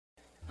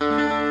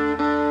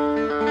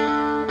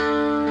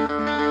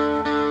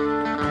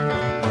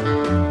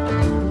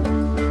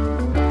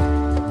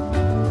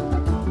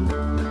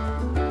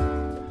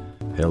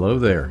Hello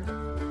there.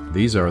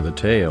 These are the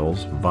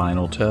Tales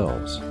Vinyl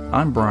Tells.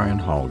 I'm Brian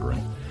Hallgren.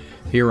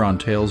 Here on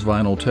Tales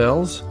Vinyl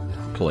Tells,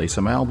 play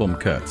some album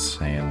cuts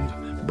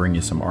and bring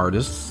you some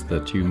artists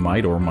that you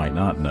might or might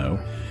not know.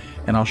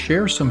 And I'll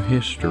share some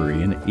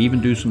history and even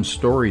do some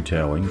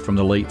storytelling from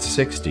the late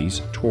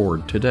 60s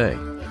toward today.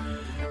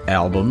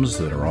 Albums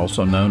that are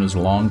also known as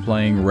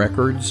long-playing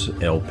records,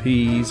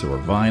 LPs, or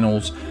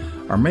vinyls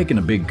are making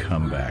a big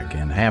comeback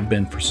and have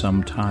been for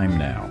some time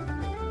now.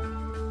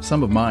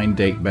 Some of mine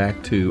date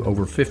back to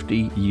over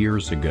 50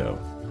 years ago.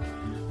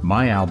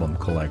 My album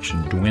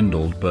collection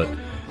dwindled, but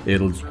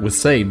it was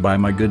saved by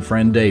my good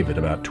friend David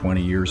about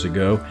 20 years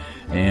ago,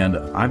 and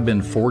I've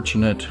been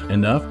fortunate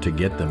enough to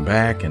get them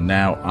back, and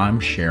now I'm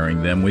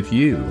sharing them with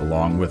you,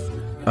 along with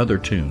other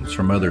tunes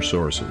from other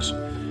sources.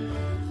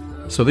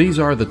 So these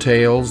are the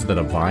tales that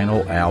a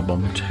vinyl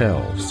album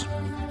tells.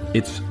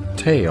 It's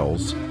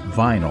Tales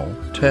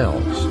Vinyl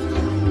Tells.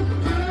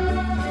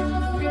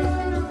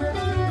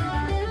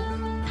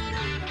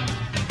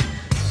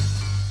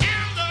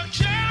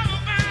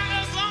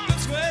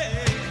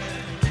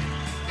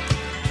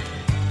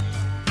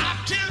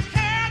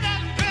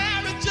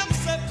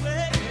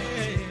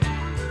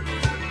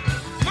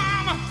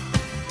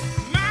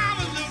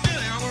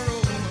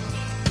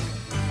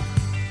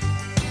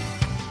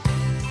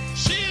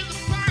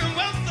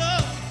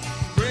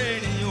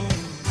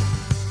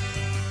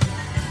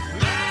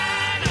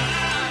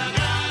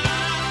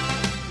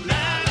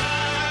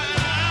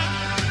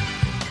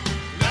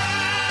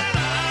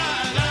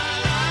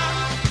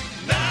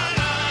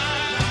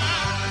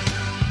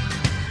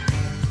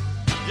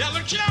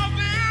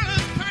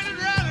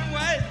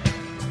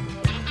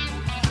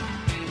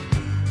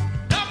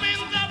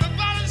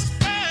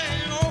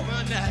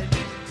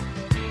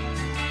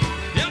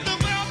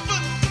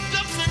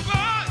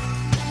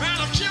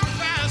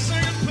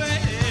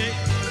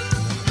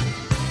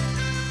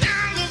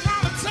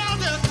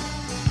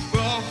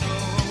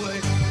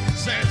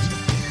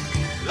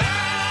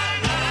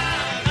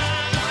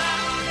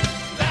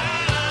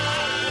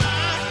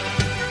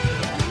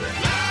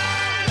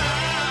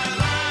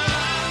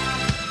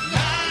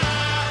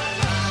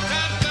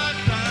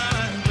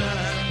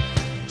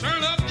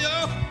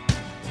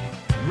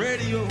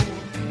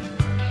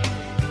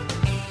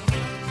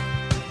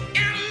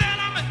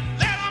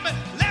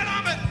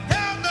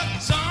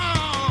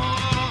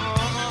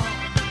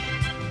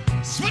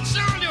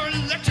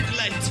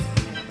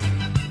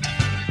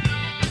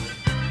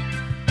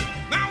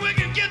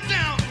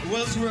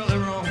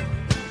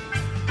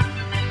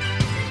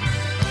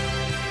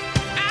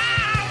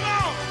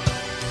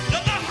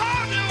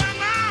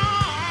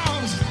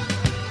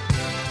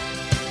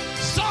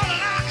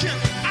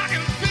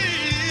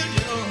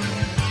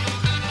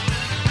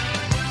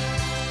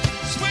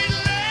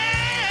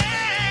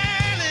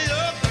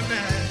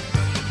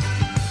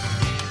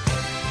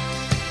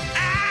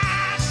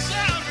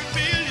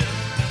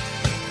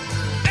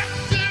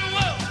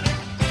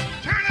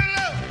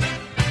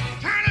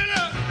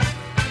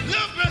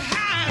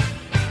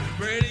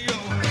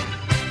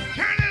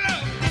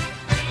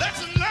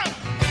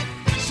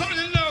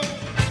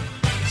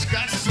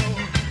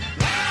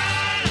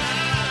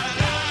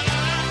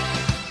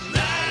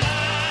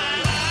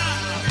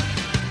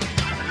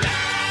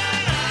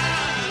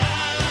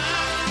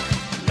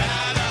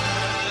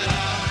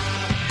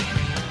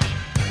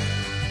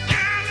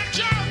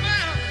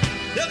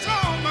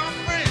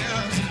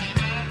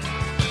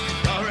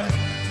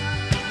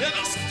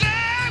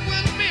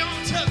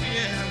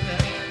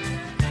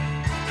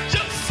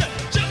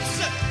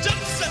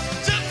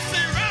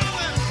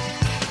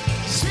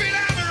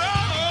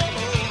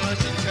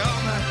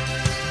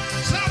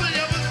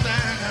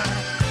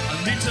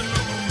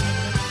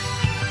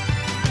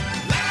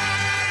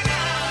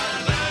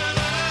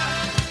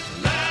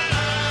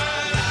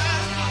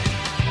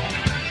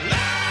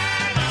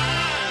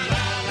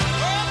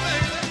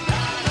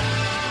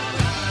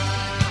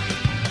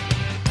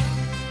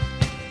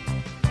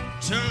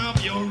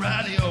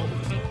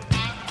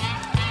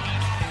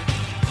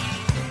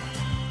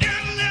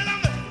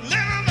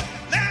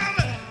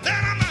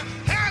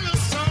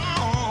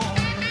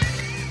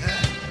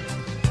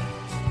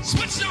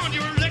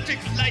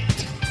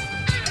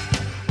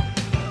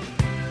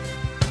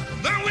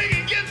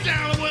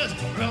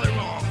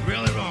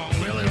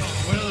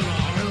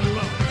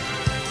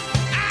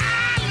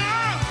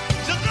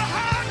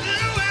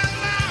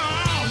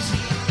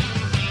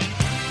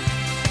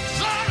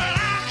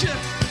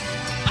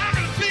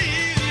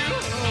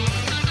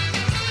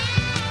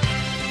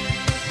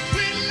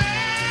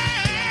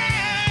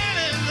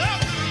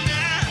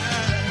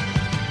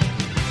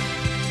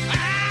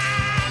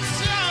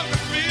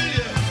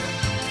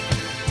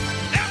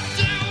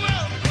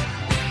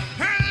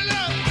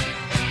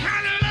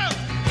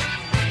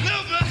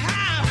 High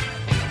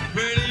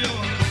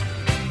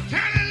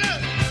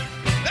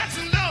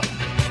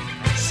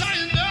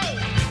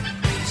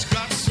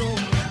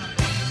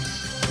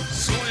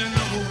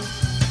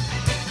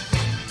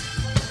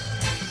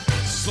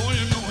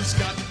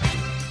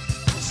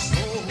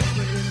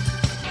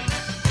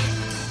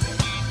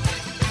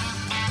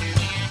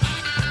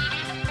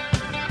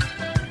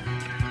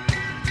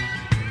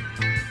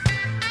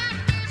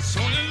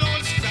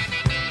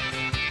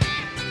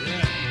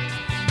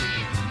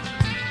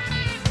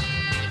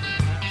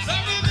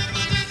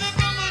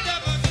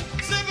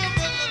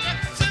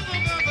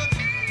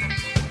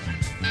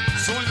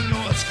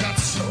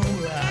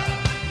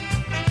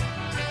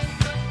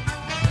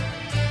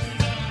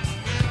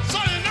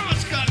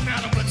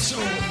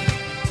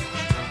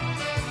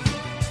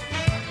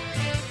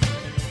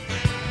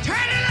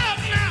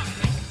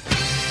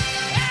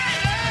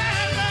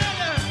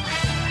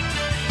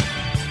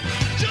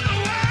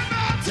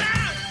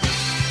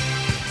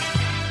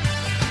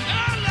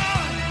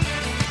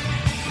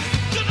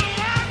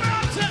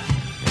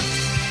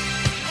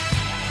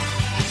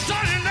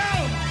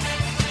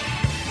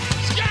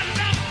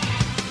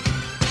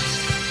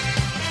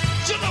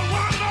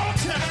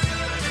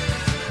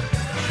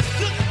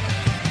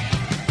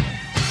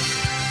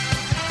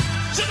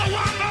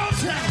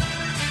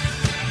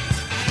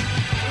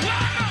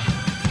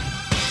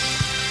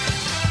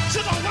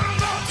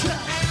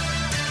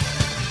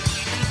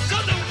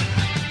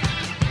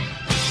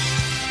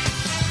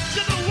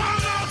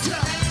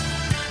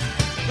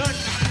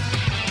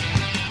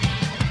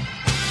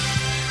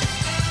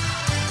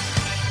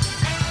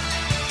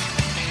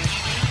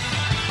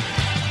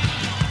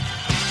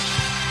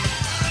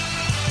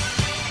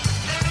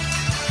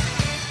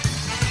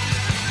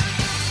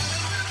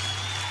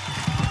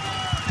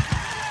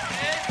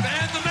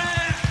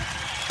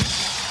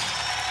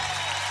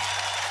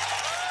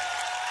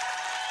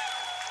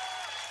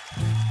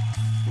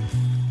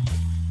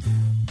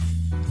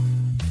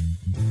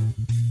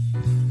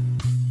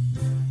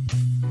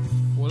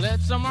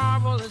It's a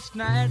marvelous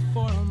night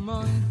for a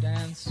moon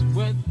dance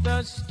with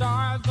the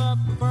stars up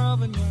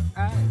above in your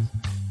eyes.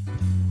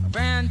 A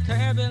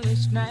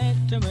fantabulous night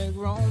to make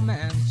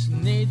romance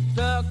neath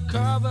the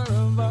cover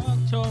of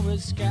October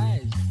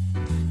skies.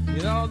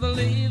 You know the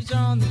leaves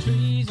on the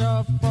trees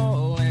are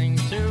falling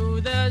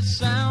to the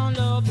sound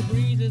of the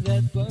breezes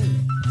that blow.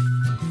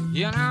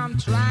 You know I'm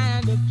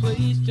trying to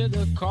please to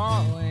the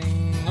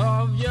calling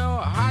of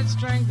your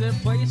heartstrings that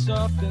play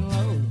soft and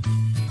low.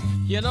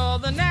 You know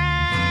the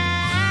night's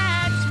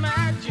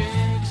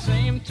magic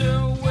seems to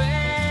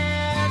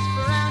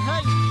whisper and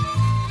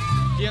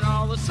hush. You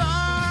know the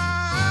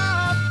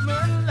soft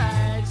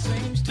moonlight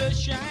seems to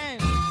shine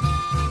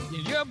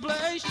in your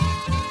blush.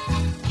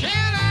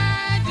 Can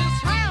I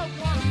just have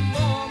one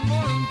more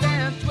moon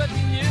dance with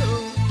you,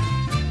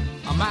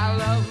 oh, my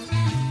love?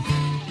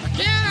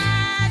 Can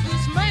I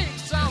just make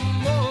some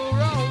more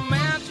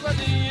romance with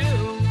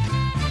you,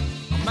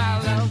 oh, my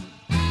love?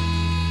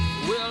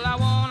 Well, I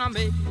wanna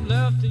make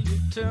love to you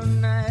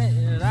tonight.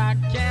 I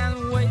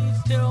can't wait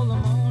till the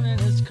morning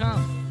has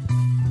come.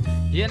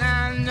 Yet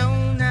I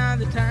know now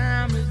the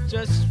time is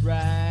just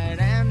right,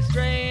 and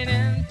straight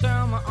into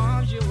my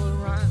arms you will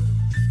run.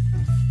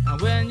 And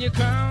when you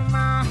come,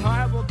 my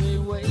heart will be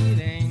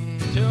waiting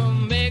to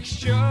make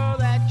sure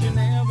that you're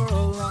never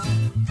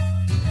alone.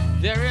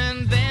 There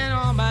and then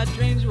all my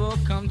dreams will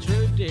come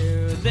true,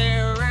 dear.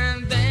 There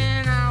and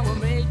then I will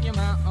make you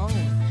my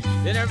own.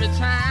 And every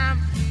time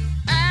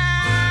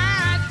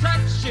I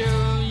touch you,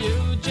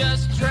 you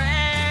just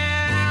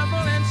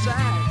tremble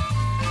inside.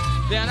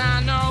 Then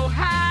I know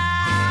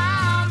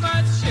how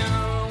much you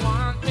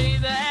want me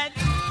that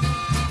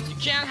you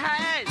can't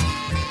hide.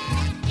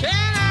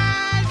 Can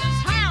I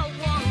just have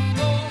one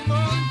more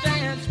moon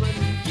dance with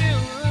you,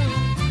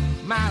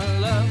 my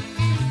love?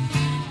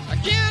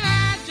 Can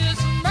I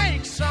just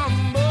make some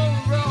more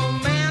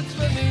romance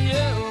with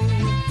you,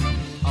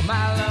 oh,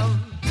 my love?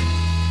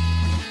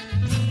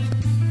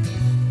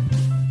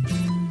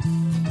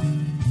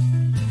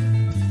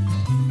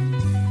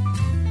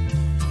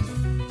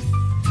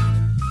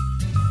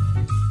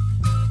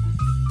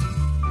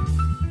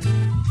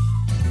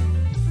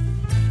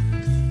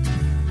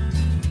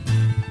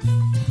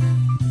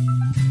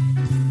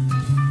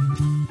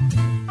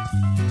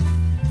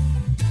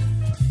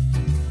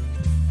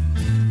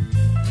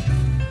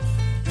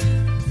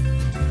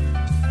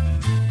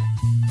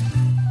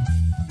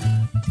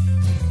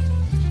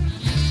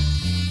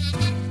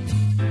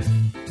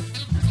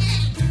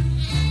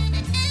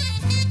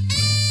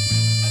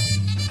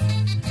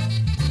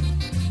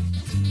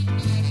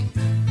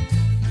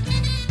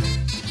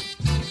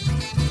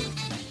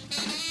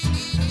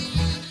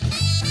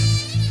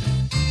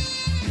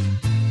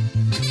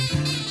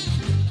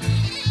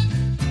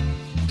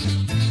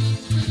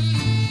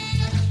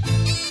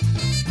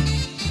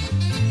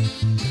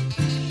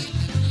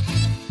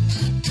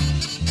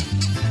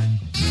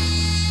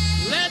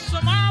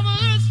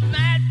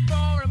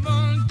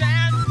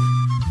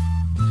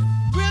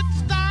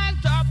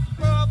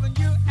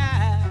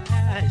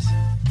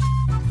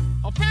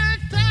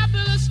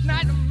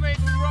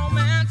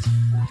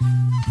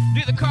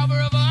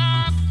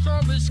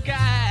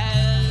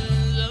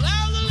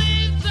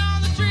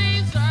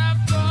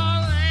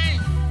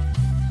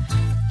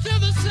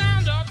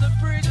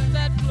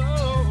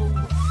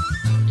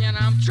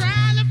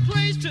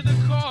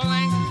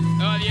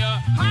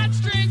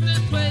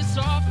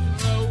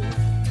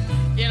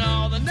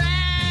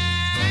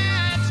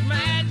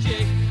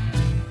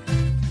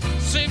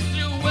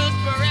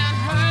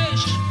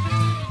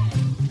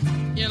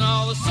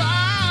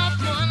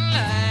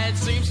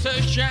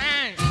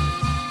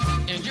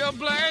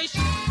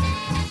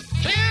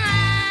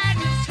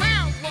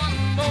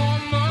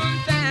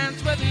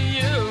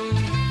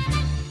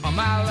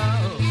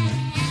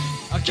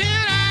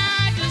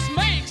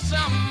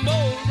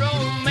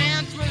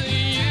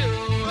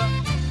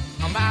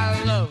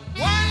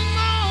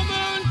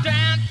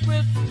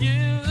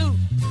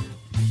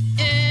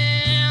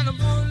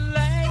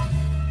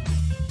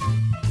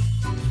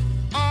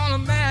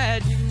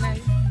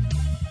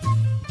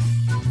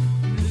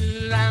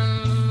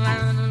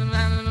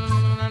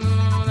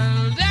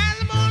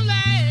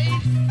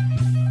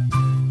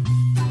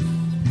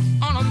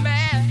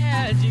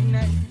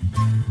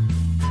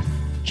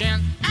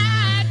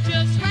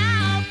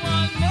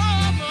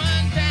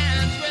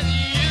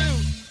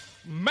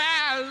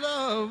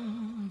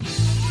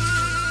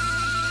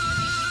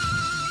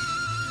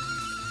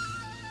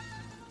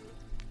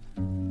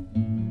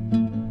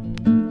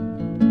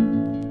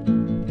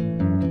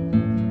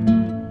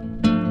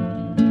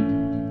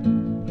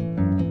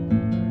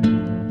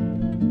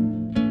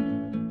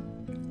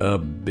 A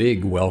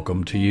big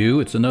welcome to you.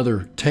 It's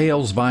another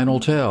Tales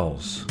Vinyl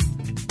Tells.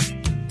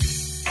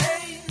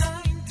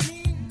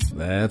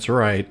 That's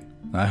right.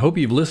 I hope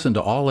you've listened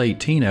to all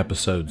 18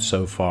 episodes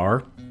so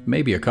far,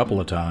 maybe a couple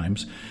of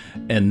times,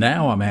 and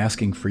now I'm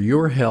asking for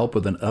your help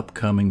with an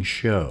upcoming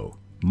show.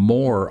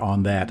 More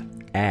on that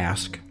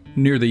ask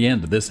near the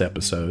end of this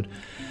episode.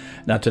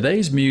 Now,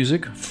 today's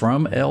music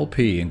from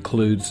LP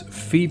includes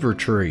Fever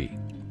Tree,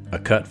 a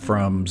cut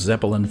from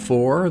Zeppelin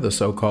 4, the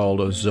so-called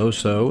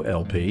Zoso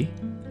LP,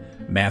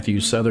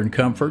 Matthew's Southern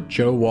Comfort,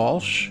 Joe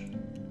Walsh,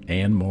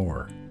 and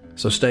more.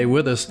 So stay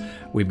with us.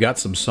 We've got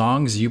some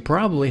songs you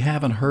probably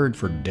haven't heard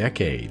for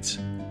decades.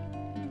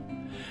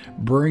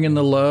 Bringing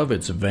the love,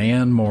 it's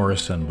Van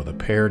Morrison with a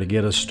pair to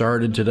get us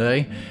started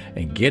today,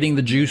 and getting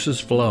the juices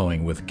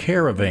flowing with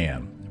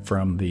Caravan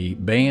from the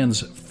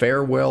band's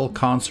farewell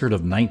concert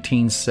of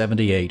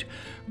 1978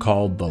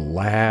 called The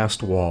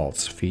Last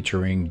Waltz,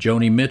 featuring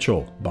Joni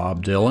Mitchell,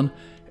 Bob Dylan,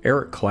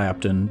 Eric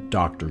Clapton,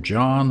 Dr.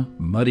 John,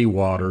 Muddy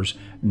Waters,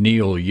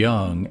 Neil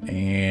Young,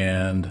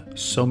 and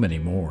so many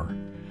more.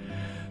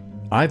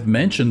 I've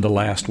mentioned The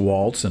Last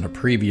Waltz in a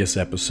previous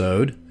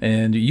episode,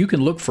 and you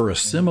can look for a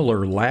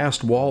similar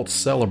Last Waltz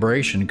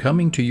celebration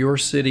coming to your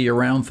city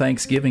around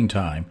Thanksgiving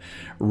time,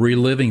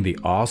 reliving the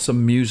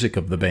awesome music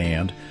of the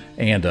band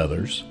and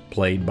others,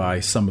 played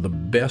by some of the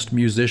best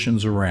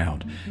musicians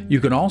around. You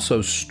can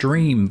also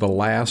stream The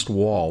Last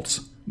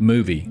Waltz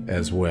movie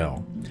as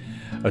well.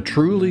 A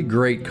truly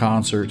great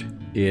concert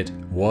it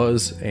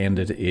was and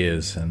it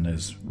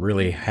is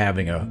really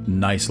having a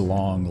nice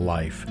long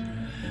life.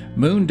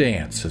 Moon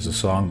Dance is a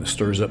song that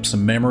stirs up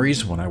some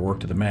memories when I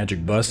worked at the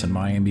Magic Bus in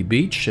Miami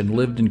Beach and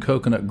lived in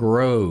Coconut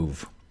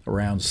Grove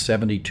around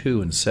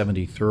 72 and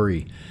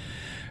 73.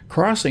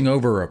 Crossing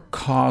over a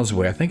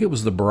causeway, I think it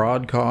was the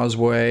Broad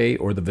Causeway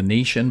or the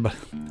Venetian, but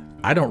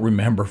I don't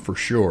remember for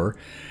sure.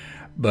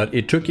 But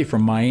it took you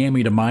from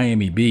Miami to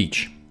Miami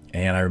Beach,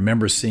 and I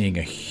remember seeing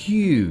a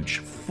huge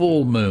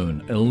full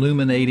moon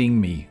illuminating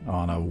me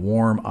on a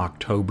warm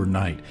October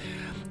night.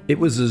 It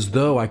was as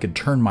though I could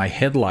turn my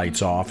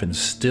headlights off and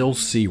still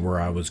see where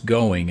I was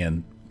going,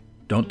 and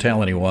don't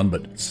tell anyone,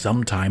 but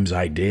sometimes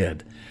I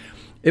did.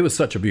 It was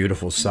such a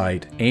beautiful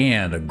sight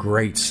and a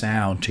great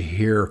sound to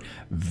hear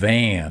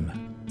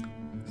Van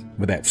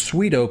with that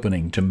sweet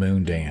opening to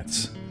Moon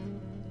Dance.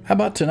 How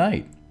about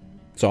tonight?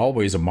 It's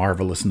always a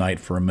marvelous night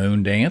for a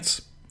moon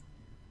dance.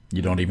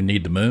 You don't even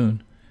need the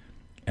moon.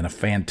 And a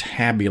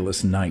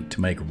fantabulous night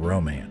to make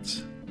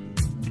romance.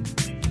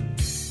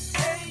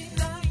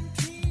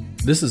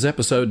 This is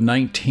episode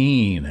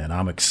 19, and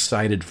I'm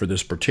excited for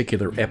this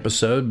particular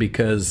episode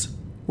because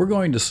we're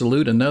going to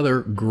salute another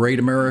great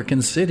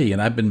American city,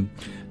 and I've been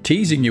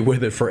teasing you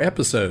with it for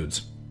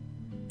episodes.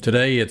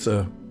 Today it's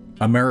a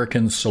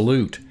American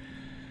salute,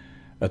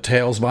 a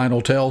Tales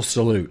Vinyl Tales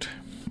salute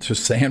to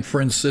San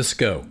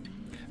Francisco.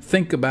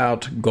 Think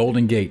about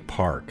Golden Gate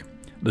Park,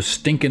 the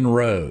Stinkin'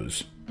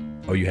 Rose.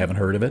 Oh, you haven't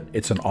heard of it?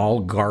 It's an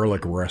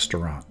all-garlic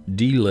restaurant.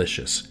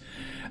 Delicious.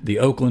 The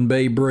Oakland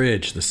Bay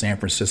Bridge, the San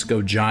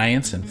Francisco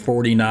Giants and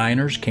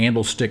 49ers,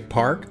 Candlestick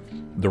Park,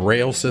 the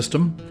rail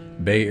system,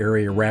 Bay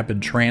Area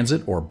Rapid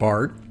Transit, or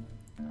BART.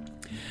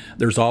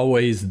 There's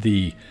always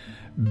the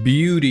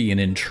beauty and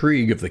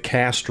intrigue of the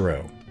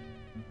Castro.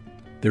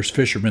 There's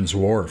Fisherman's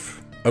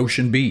Wharf,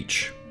 Ocean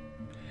Beach.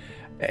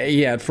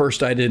 Yeah, at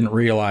first I didn't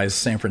realize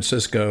San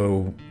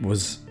Francisco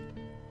was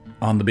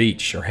on the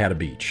beach or had a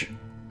beach.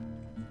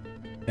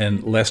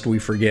 And lest we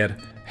forget,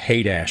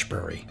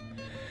 Haight-Ashbury.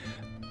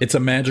 It's a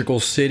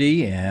magical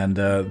city, and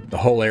the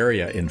whole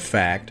area, in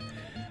fact,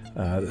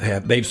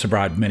 they've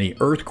survived many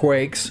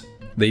earthquakes.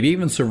 They've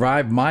even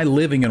survived my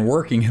living and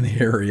working in the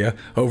area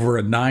over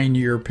a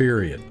 9-year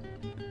period.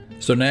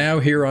 So now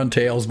here on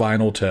Tales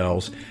Vinyl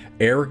Tales,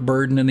 Eric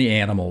Burdon and the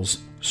Animals,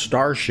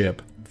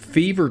 Starship,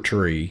 Fever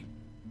Tree,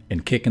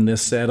 and kicking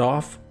this set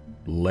off,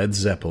 Led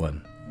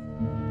Zeppelin.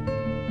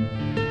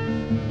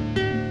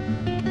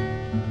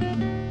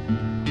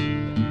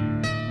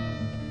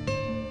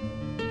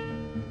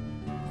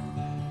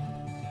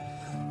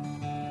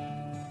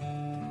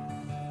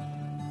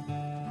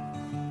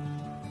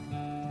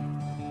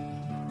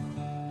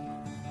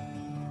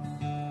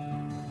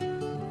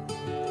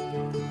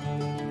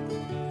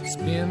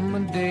 Spend my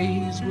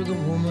days with a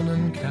woman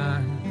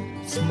unkind,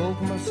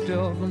 smoke my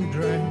stuff and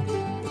drink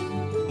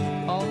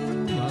all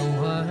my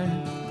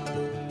wine.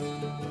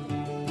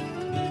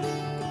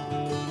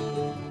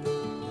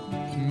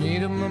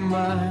 Made up my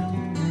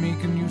mind,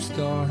 make a new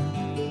start,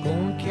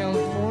 going to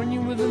California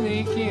with an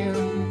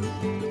aching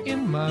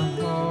in my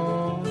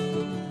heart.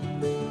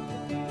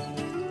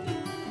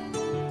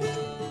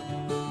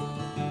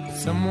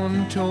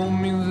 Someone told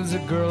me there's a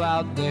girl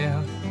out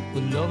there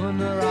with love in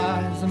her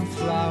eyes and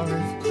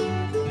flowers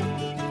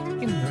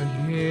in her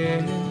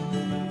hair.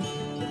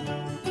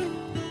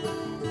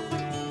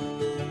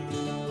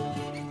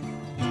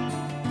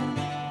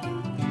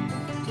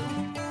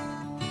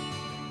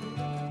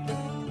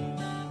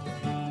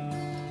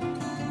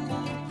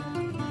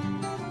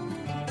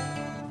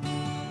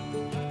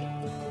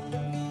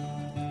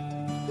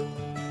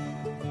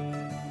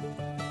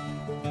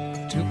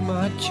 Took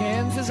my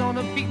chances on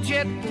a big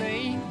jet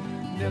plane.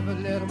 Never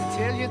let them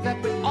tell you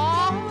that we're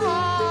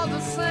all the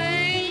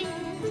same.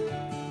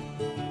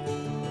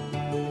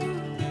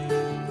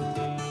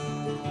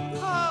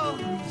 Oh,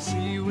 the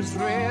sea was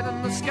red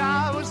and the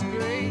sky was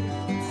gray.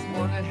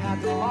 Wondered how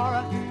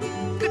tomorrow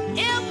could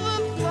ever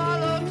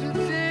follow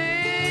today.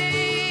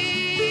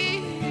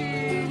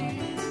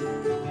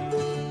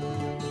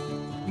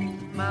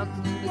 Mount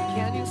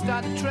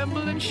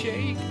tremble and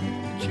shake.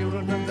 The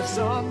children of the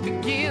sun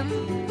begin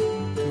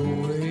to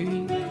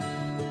wake.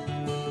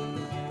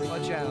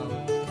 Watch out.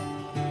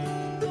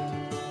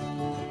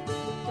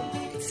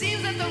 It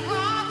seems that the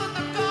wrong of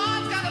the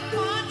gods got a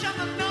punch on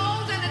the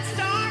nose and it's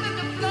starting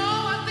to flow.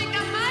 I think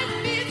I might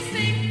be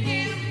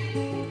sinking.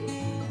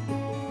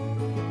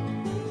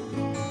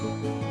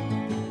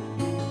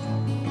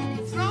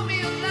 Throw me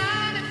a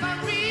line if I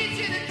reach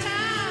you in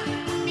time.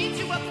 I'll meet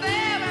you up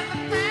there and the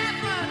path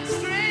runs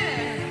straight.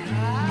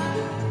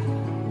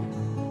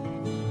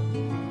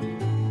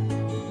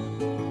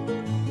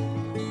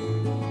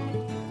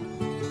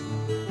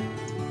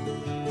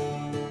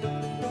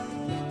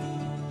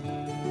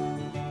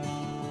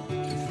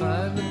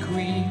 Find the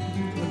queen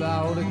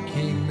without a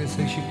king. They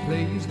say she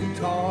plays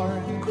guitar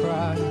and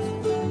cries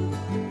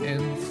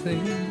and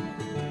sings.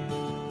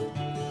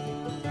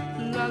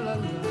 La la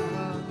la.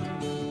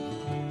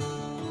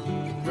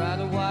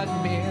 Ride a white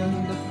man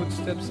in the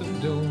footsteps of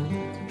doom,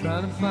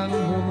 trying to find a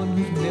woman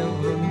who's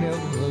never,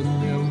 never,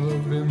 never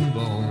been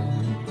born.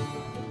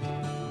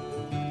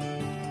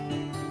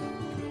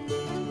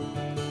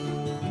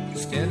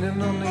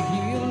 Standing on the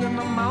hill in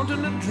the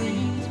mountain of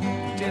dreams,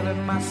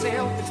 telling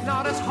myself it's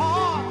not as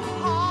hard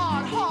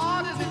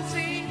as it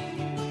seems.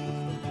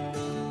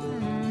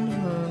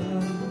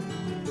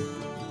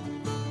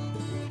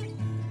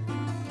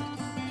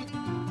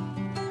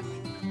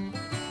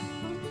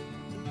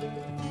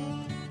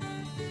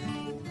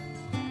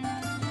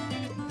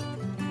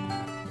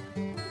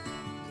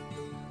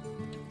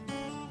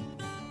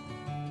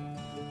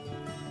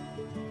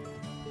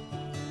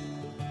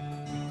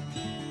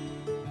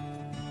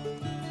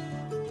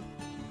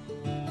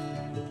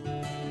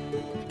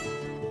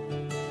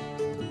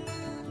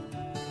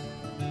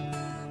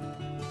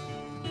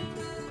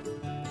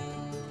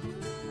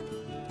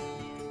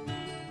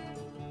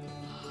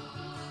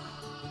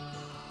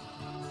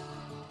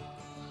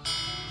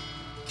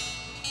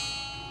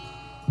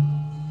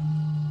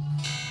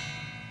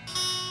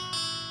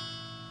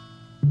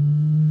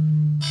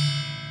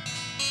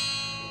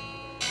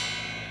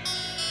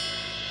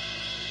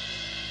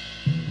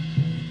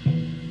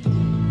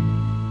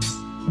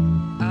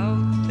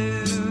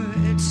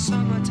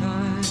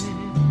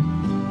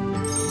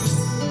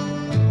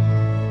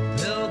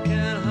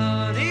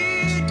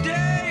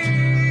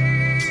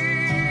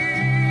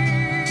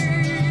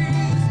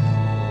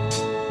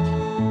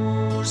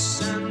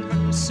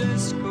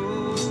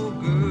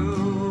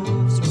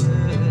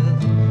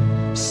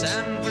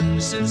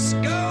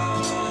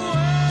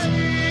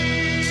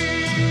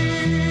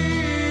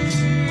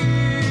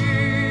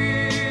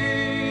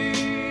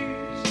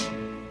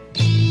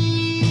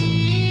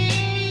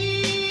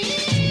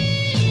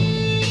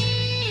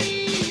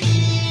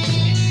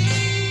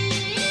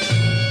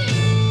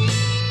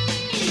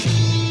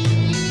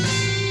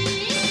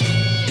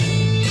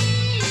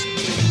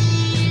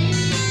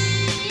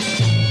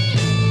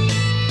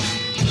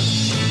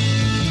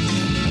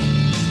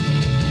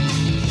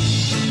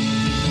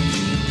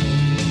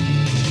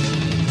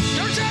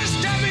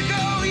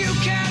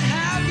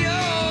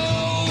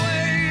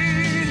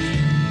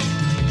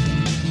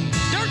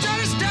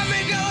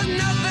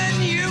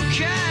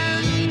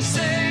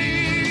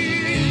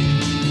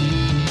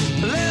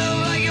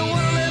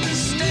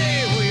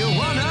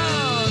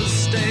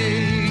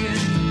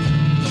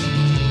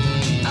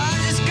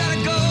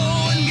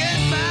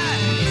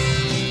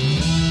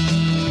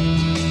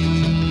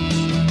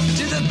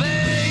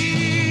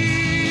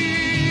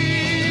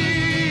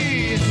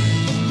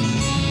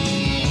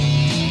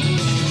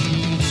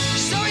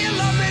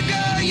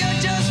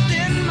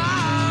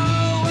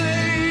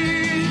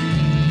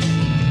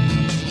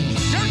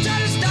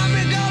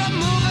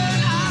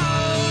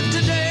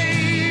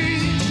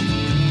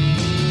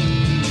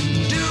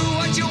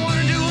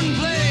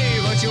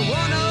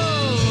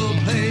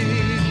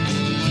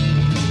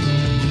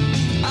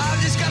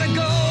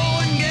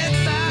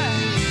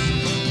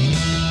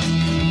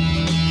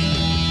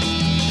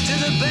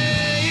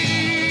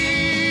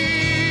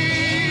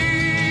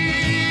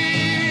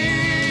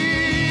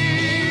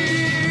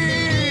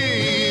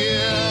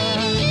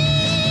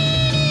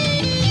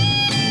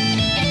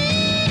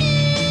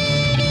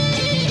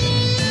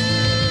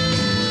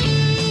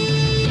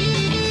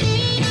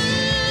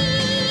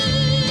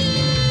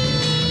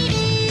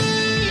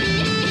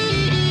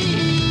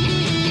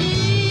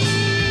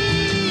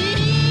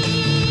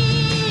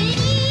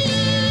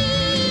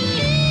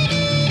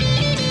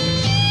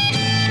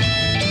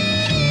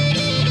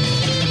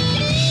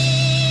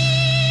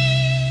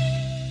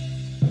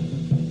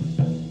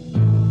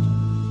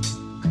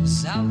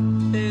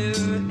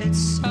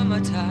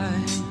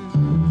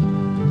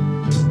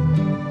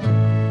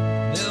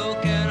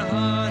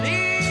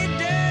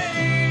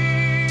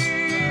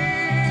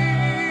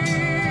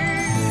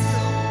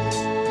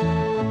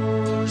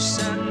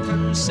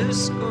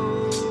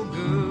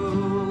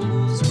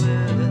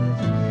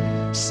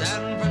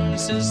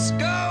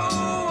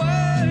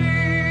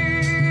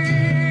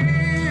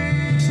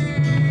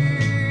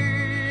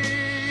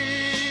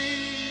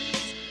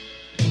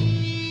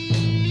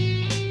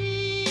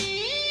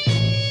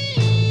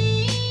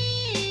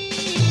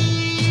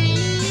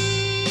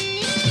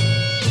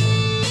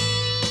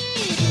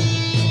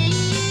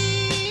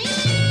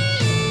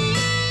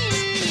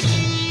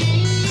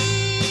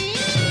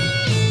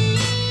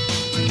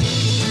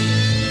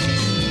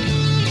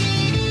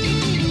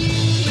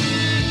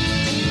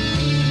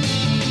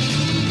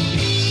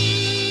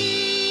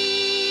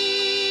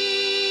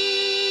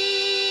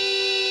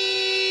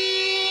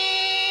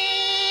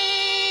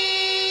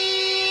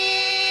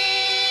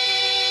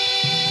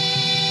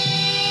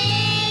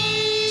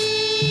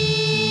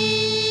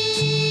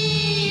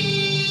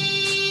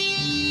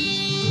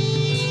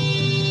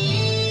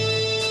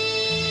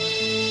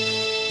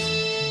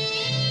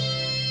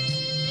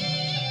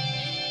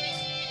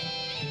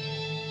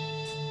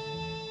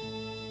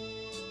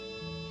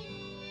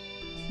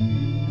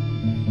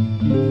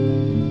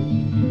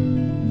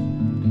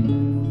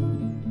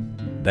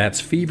 That's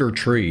Fever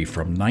Tree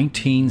from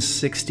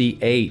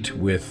 1968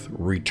 with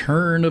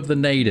Return of the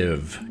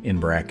Native, in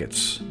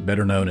brackets,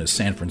 better known as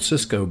San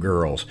Francisco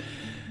Girls.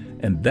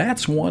 And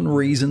that's one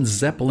reason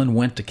Zeppelin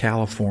went to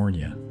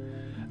California.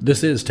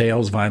 This is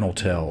Tales Vinyl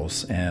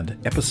Tells, and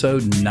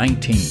episode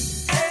 19.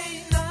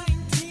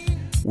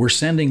 We're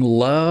sending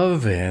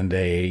love and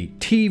a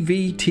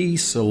TVT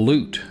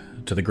salute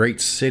to the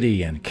great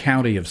city and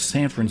county of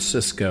San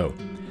Francisco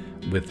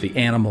with the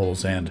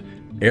Animals and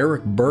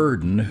Eric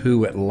Burden,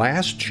 who at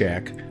last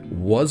check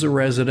was a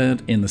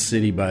resident in the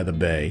city by the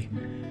bay.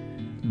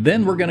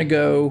 Then we're going to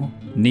go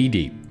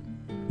knee-deep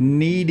in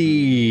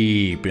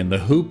the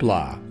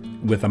hoopla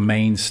with a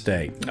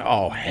mainstay.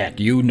 Oh, heck,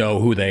 you know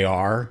who they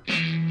are.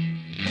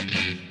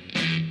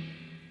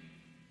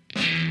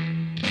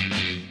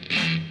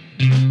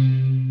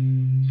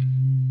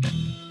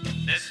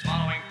 This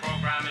following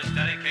program is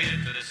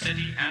dedicated to the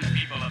city and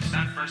people of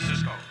San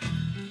Francisco,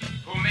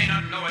 who may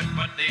not know it,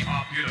 but they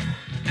are beautiful.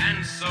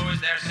 And so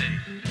is their city.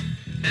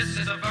 This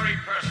is a very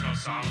personal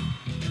song,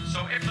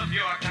 so if the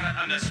viewer cannot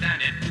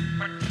understand it,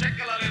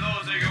 particularly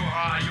those of you who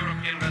are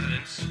European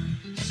residents,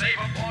 save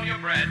up all your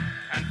bread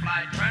and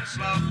fly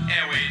Translove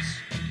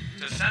Airways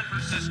to San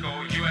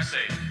Francisco,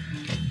 USA.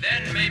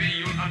 Then maybe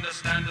you'll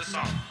understand the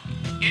song.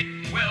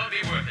 It will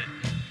be worth it.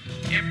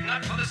 If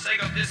not for the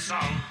sake of this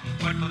song,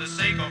 but for the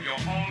sake of your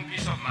own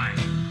peace of mind.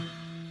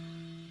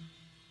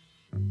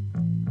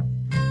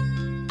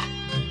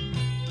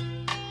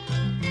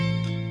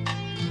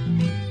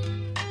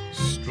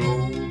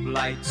 Strobe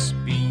lights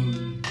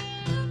beam,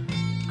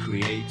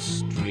 create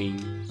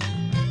streams.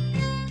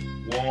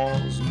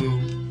 Walls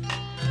move,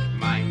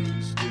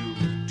 minds do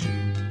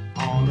too.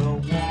 On a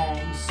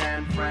warm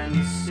San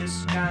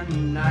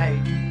Franciscan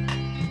night,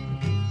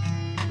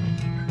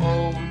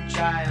 old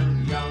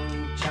child,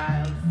 young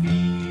child,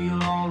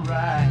 feel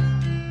alright.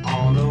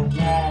 On a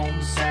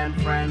warm San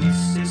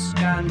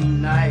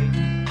Franciscan night,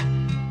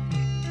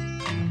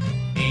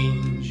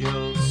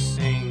 angels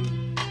sing.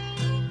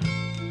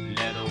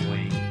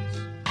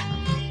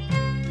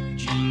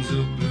 Jeans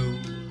of blue,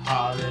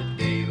 Harley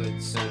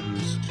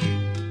Davidson's too.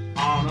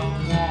 On a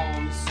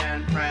warm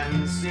San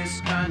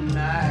Franciscan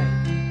night,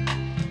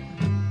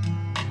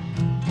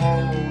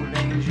 old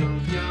angel,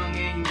 young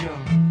angel,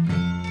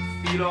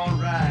 feel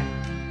alright.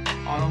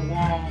 On a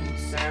warm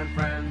San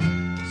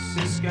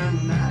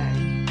Franciscan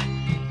night.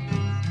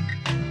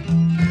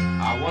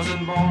 I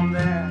wasn't born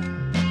there,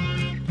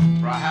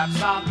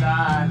 perhaps I'll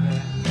die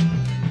there.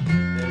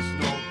 There's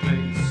no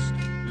place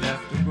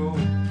left to go.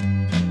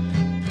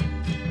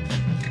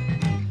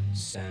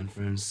 San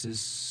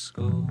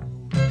Francisco.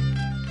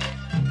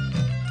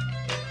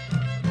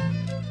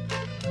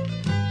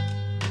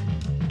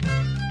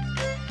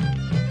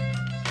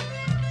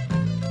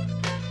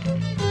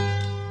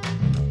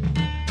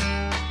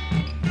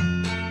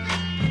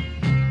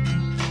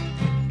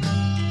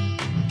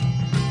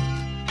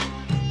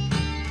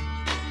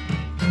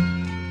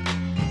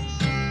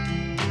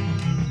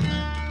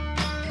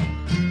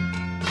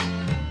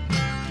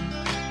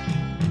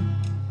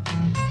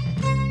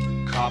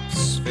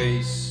 Cop's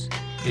face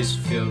is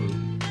filled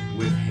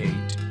with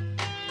hate.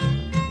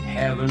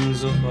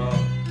 Heavens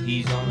above,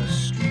 he's on a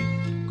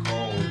street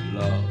called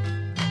love.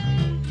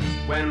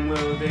 When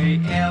will they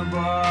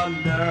ever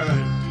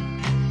learn?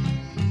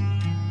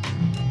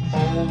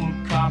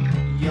 Old cop,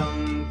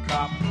 young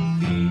cop,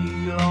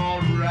 feel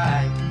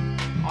alright.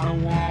 On a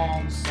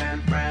warm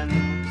San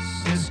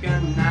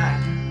Franciscan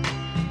night,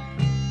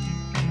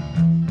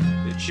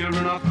 the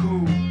children are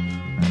cool,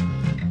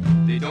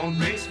 they don't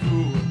raise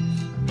fools.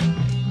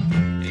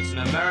 It's an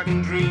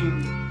American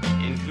dream,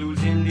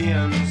 includes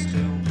Indians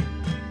too.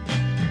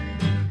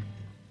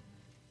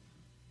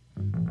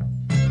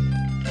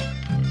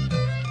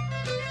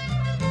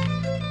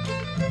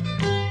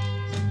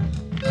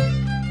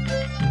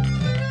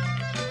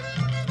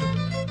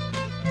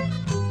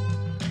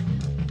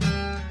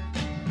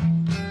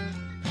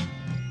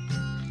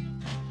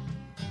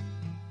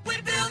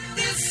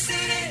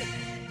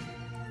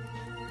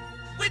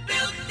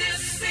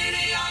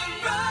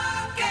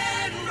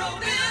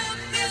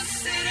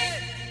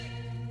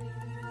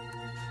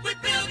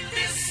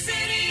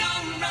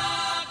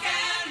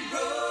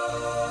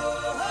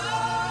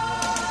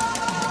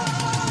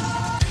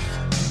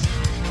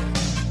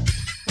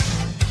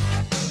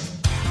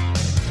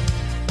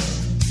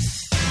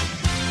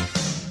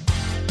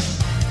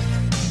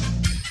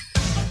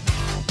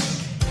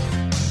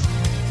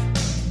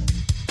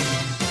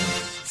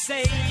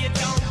 Say you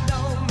don't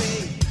know me,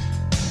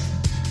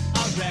 I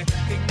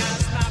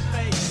recognize my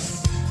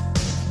face.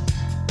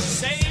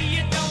 Say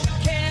you don't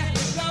care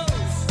who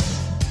goes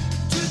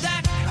to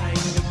that kind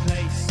of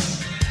place.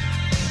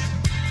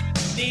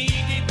 Knee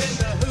deep in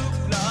the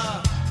hoopla,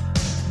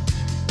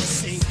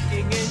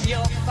 sinking in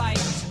your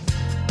fight.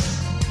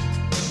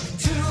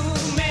 Too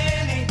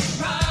many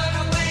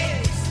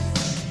runaways,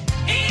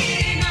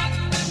 eating up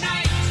the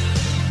night.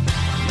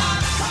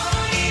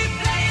 Marconi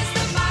plays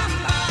the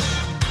mamba.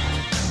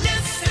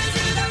 Listen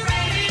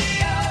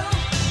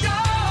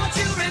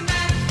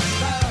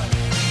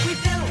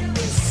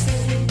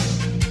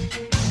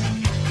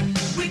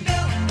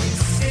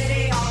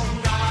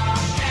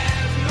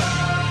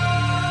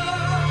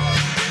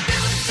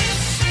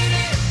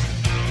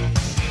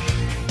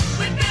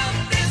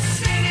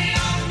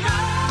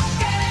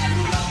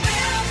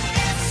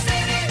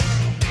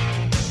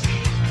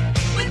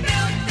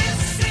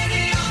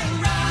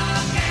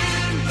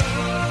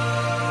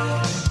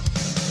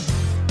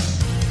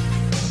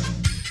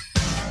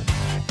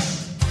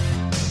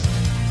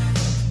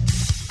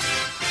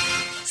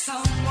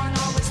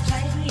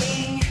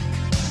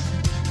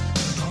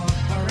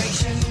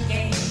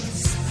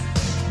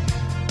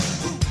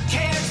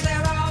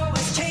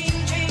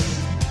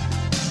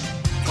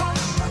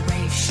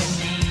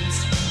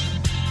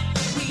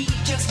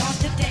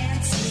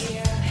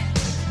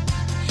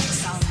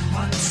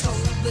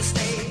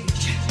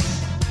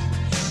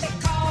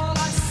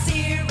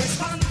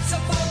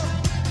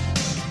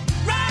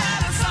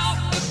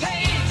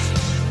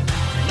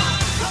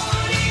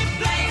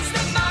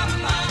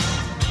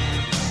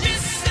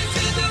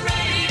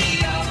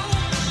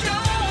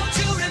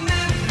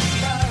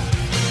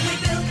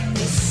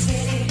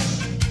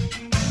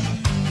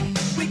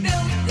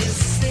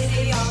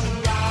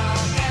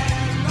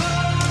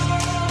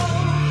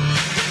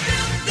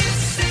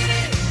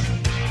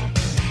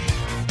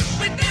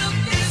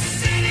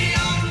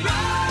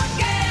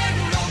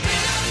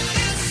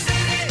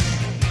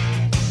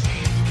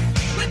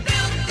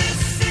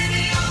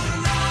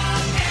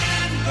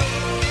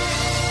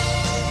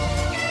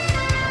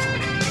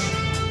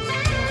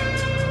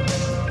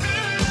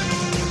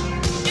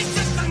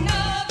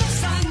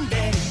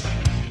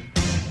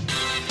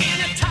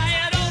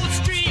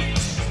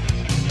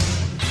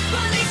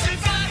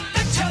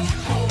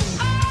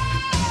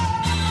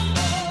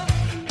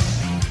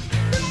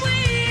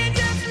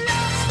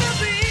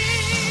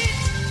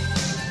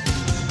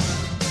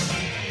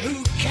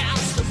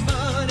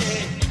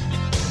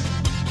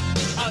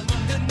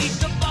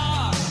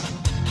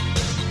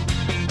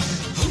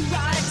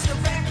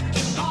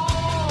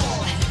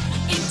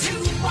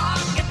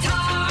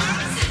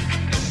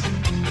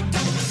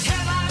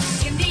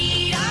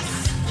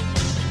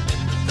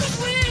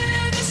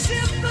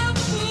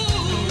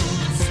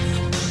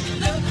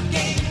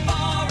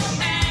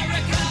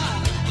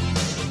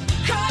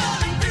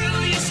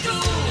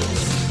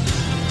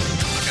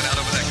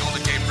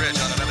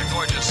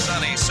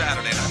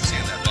Saturday and I'm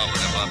seeing that bumper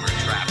to bumper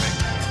traffic.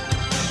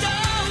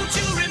 Don't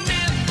you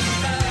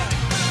remember?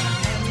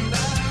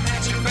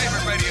 It's your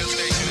favorite radio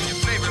station in your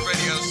favorite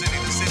radio city,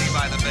 the city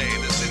by the bay,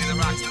 the city that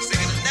rocks, the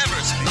city that never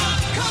sleeps.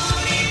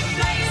 Marconi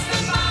plays the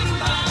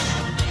bumper.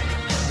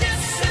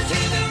 Listen to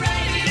the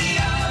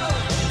radio.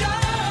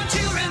 Don't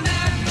you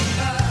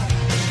remember?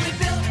 We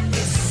built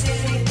this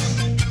city.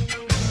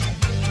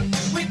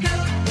 We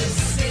built this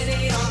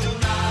city on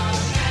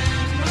rock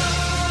and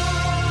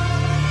roll.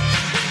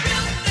 We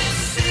built this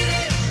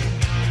city.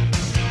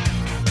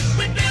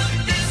 We built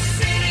this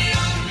city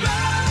on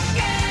rock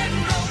and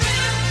roll.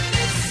 Built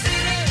this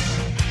city.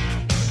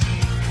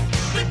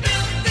 We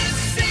built this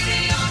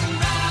city on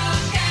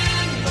rock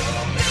and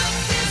roll. Built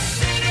this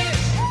city.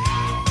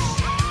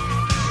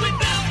 We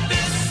built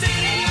this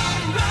city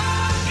on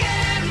rock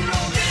and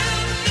roll.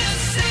 Built this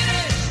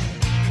city.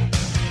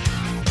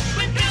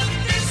 We built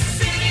this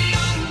city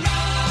on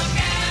rock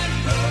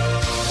and roll.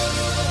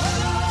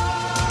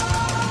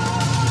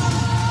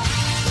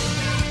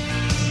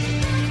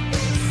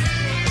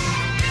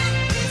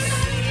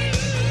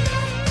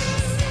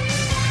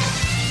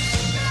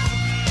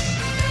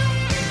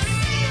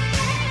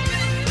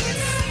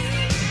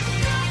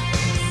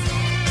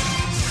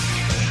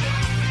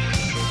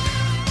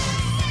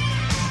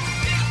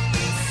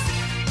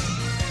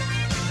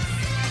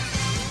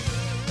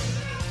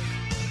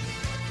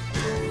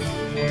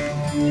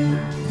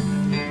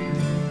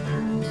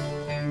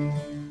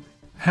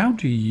 How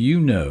do you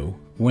know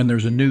when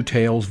there's a new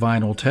Tales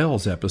Vinyl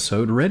Tells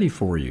episode ready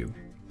for you?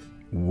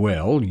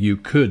 Well, you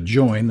could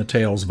join the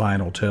Tales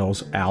Vinyl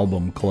Tells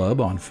Album Club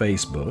on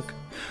Facebook,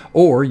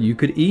 or you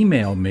could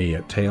email me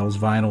at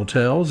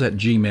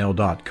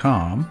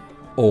talesvinyltells@gmail.com,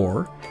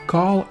 or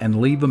call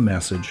and leave a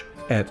message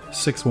at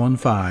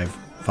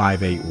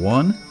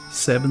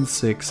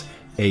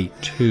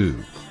 615-581-7682.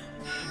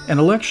 And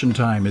election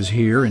time is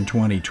here in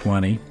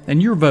 2020,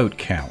 and your vote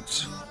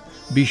counts.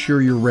 Be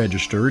sure you're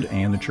registered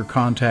and that your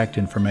contact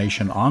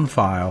information on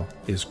file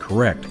is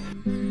correct.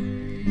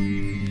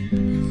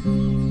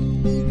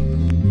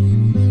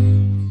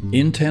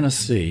 In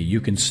Tennessee,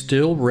 you can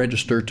still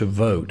register to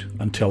vote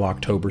until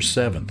October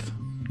 7th.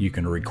 You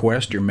can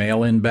request your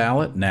mail-in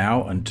ballot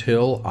now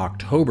until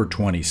October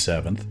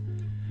 27th.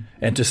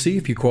 And to see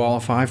if you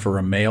qualify for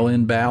a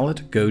mail-in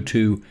ballot, go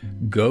to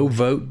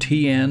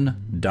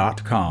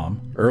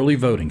govotetn.com. Early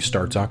voting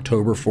starts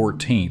October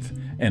 14th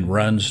and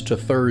runs to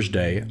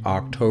Thursday,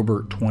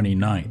 October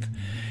 29th.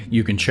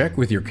 You can check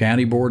with your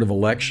County Board of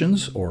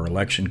Elections or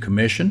Election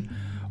Commission,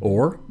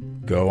 or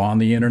go on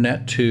the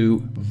internet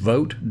to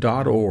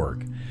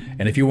vote.org.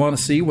 And if you want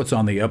to see what's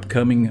on the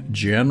upcoming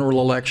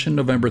general election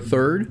November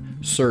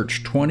 3rd,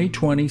 search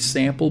 2020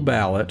 sample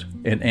ballot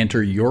and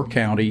enter your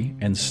county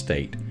and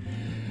state.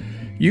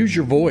 Use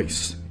your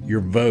voice,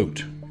 your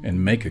vote,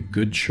 and make a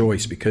good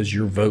choice because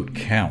your vote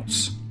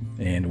counts.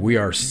 And we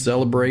are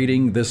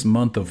celebrating this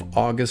month of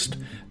August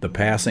the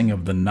passing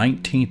of the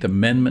 19th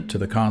Amendment to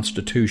the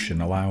Constitution,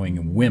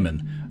 allowing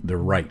women the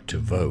right to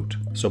vote.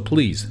 So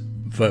please,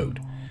 vote.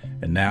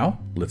 And now,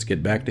 let's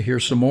get back to hear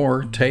some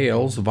more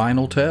Tales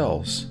Vinyl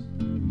Tells.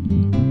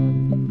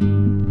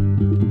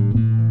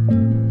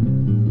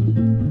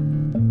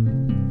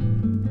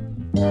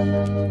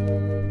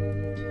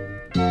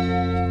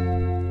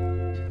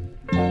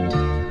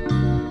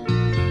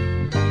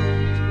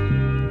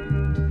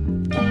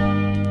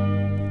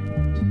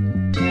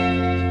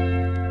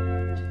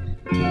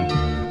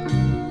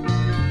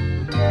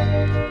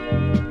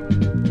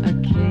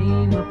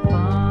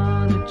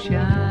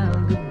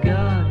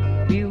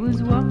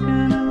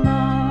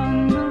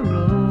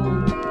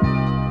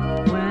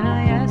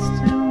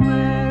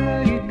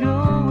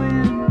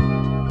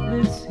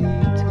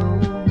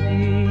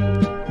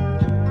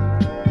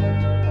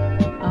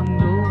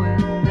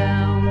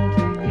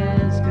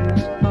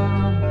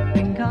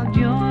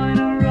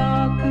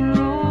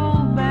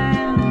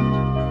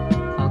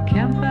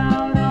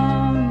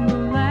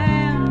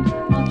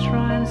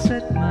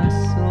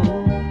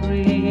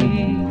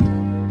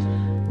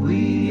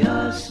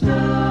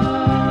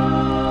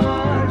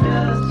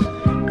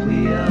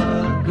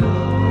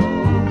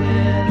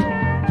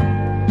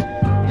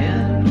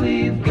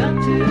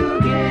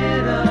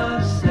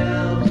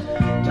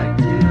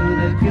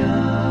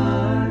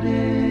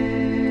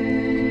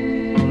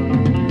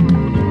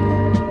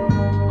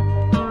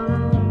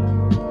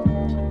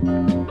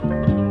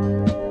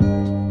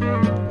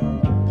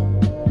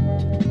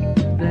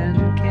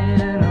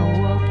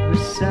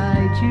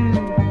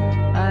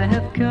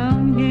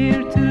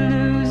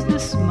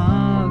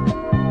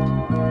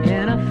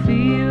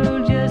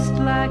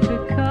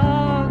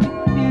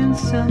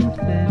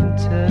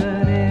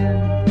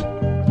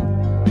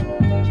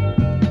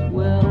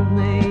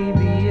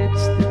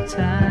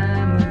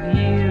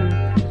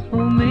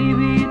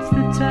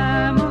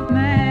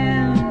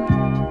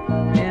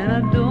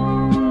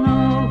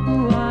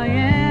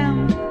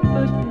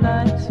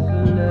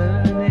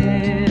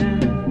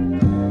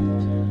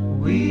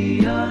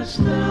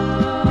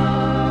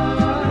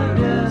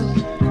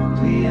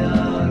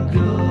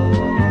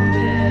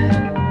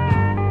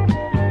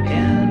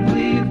 And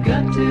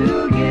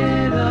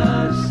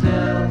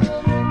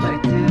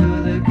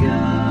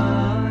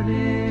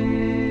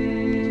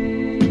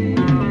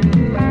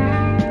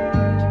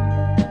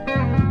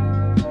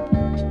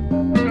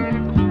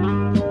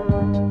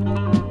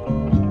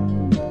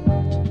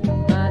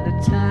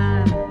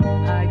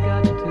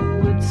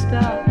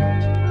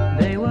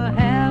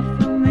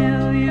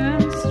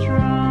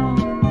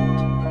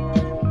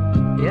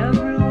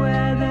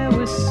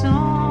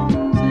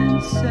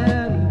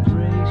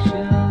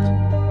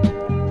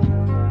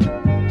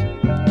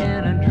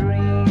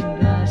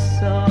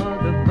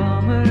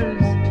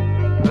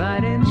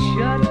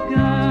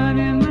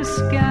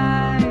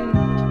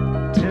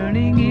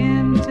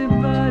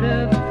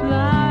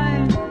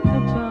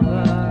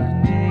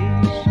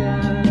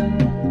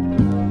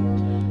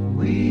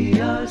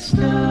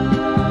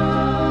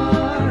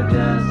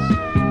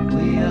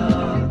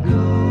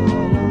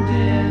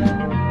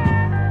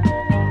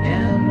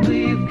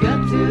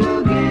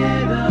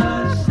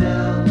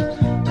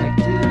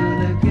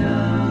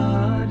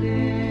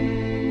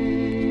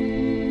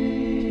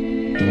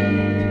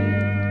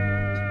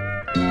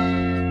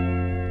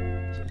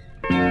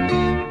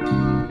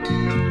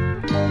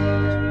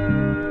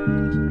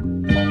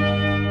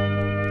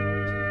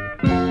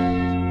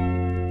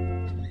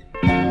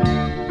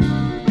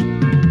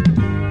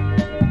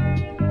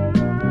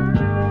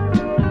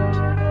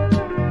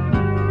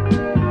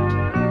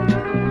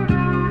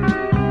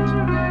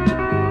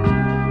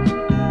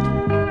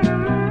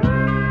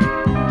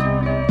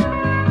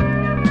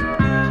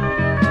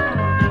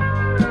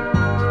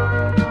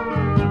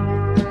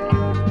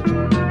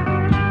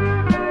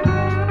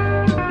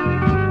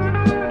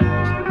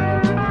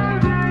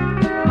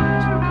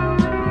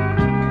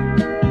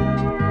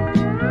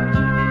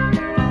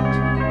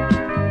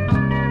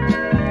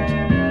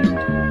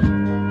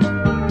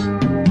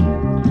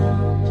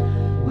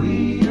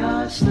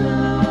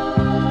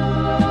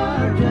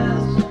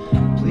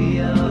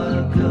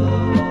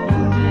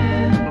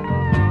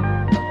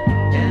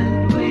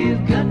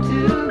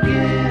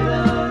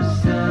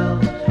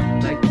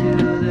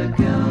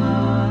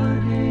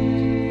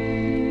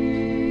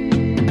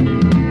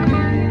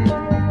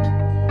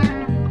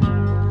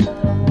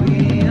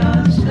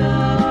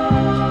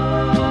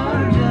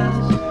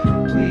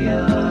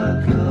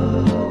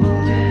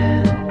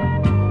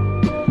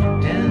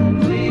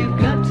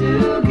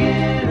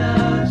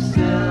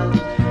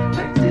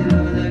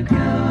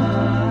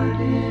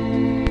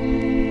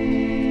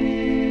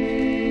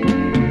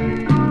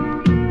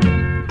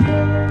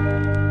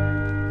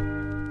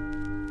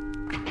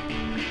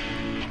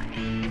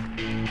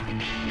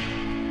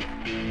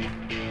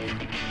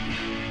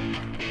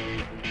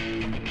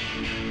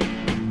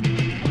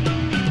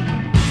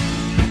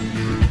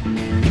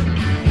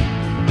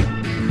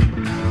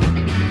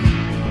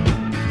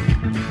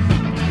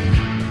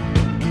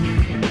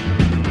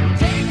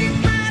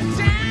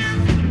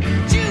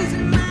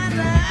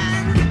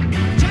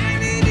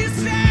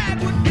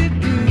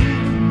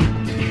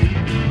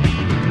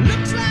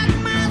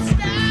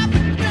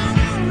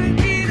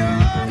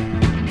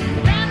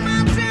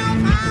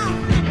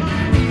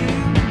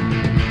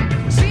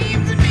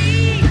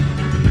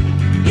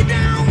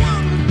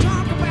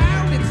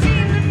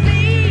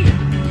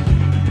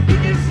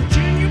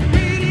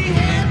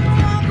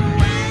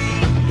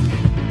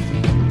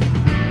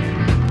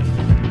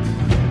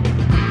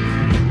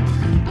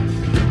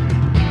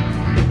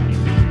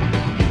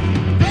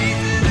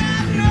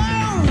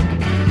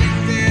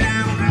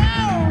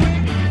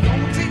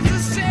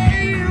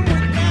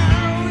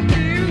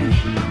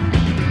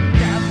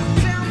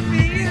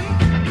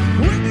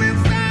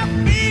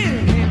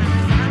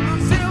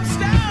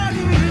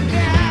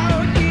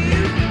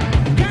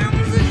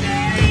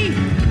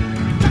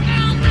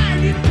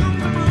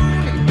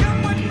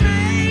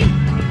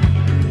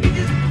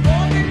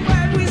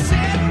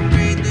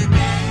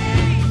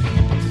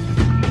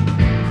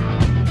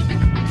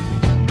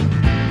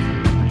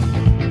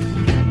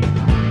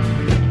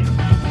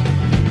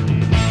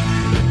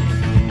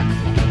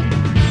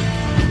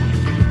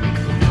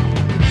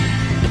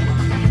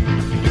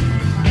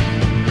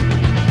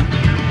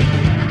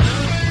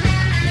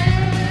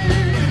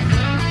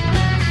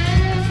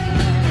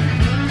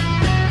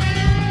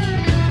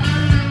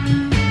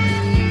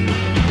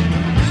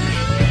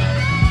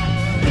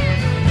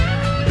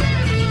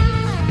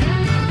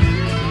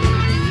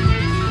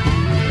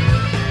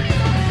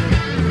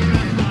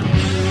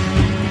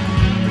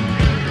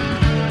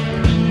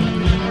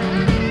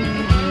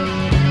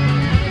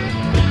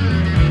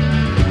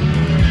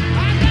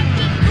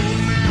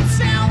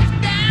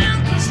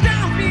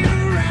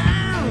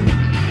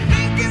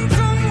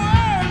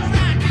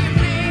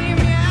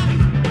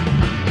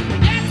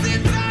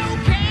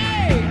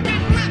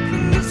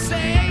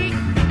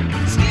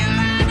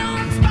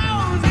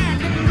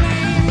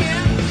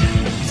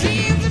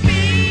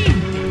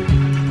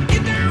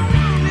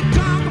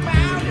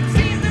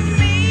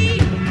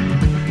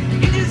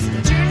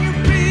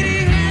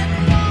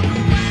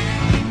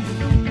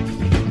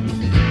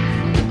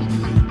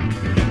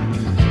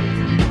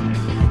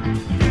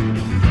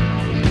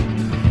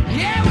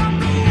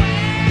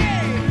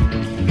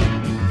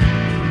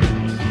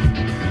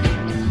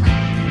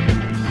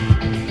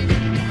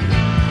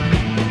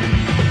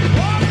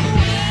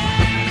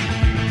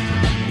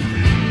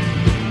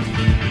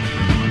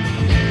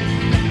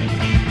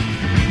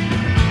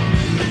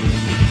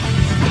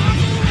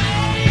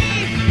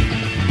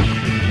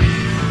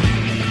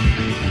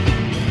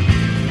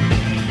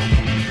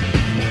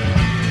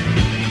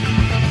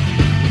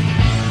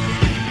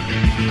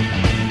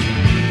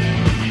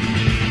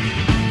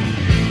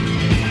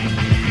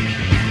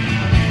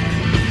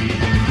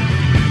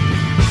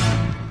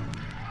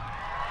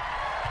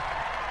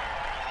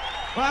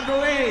Walk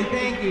away,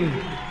 thank you.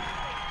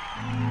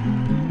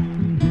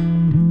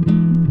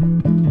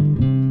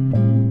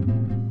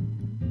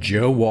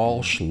 Joe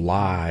Walsh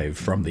live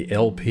from the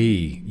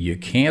LP You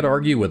Can't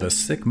Argue with a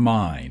Sick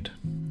Mind,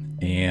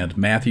 and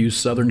Matthews'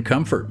 Southern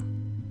Comfort,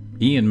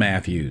 Ian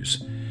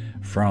Matthews,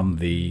 from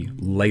the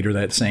later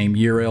that same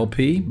year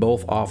LP,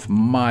 both off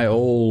my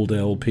old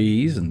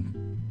LPs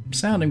and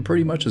sounding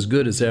pretty much as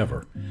good as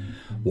ever.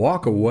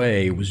 Walk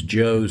Away was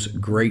Joe's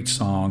great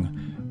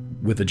song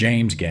with the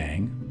James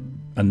Gang.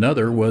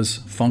 Another was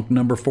Funk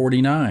Number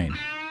 49.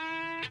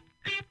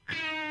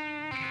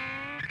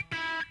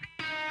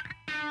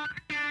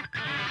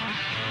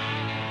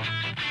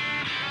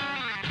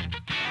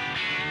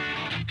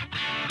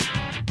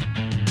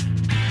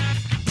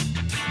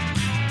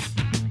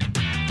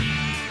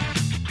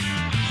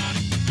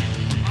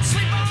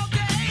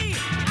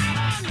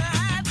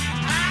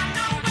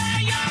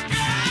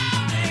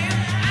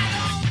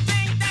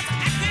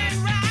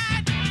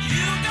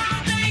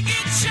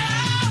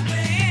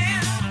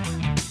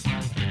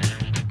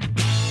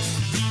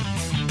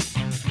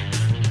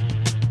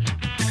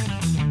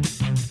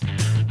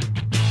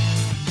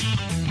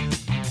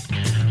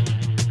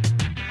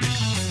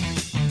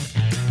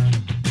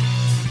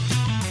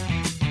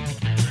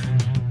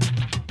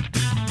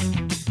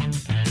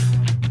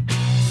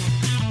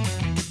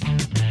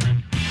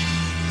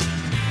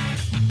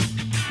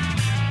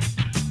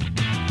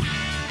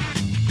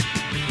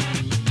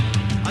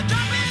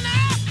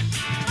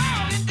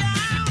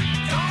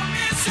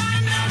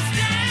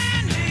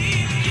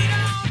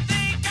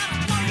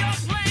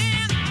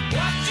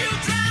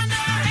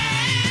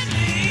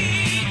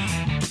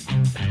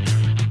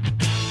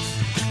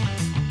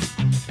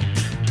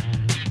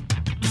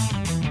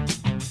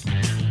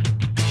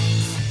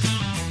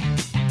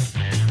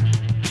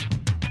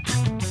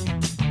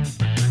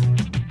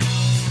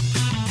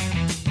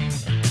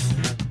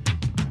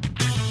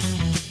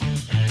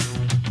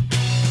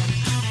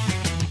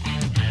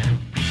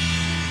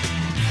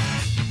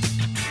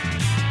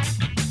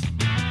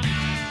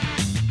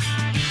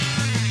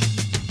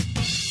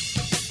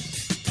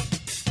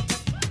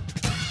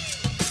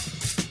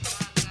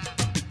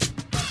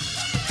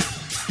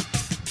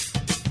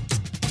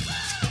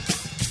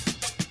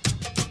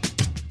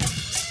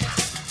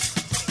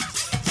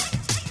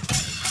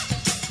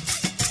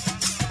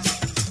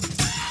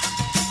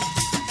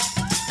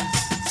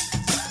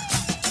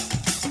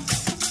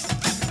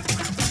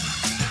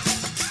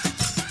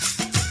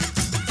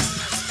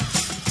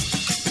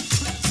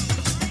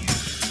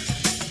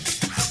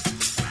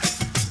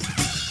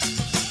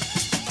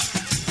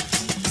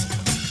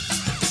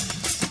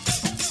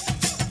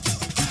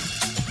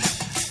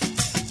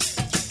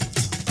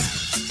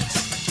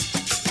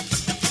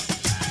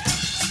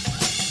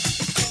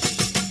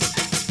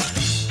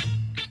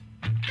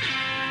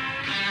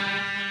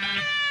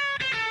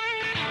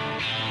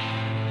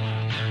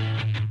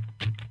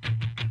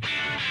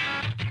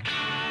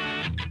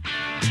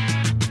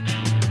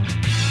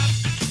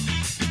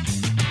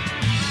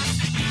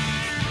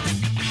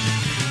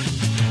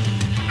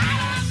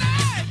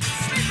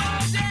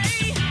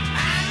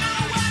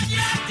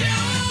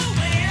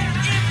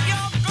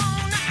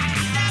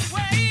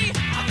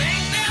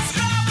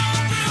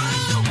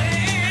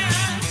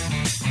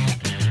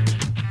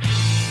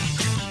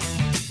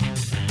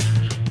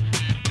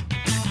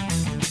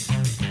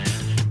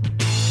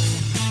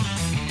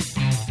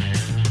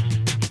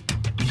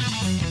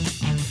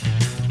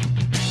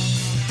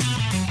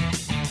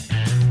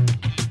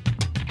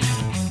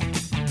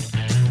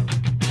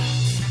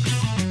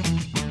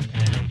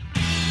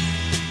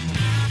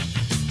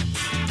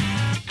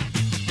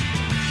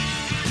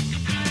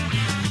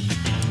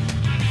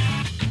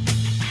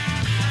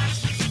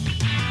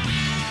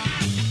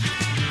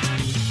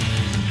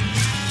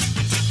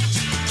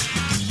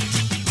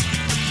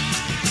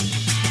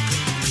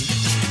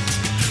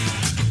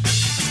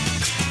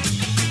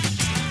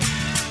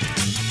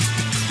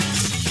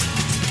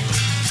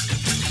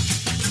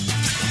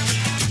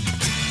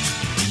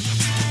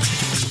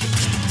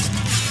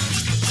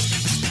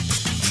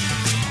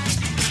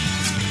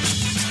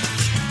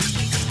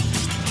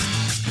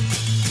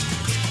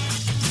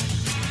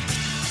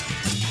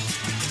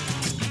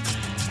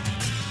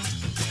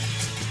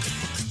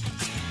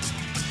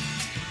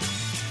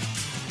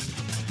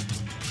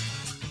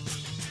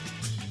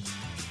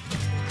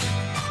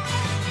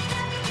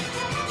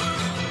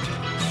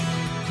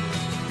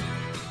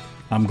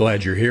 I'm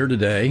glad you're here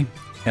today,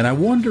 and I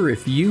wonder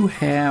if you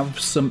have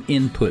some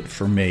input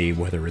for me,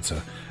 whether it's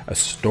a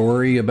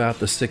story about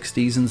the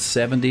 60s and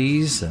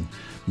 70s, and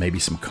maybe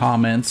some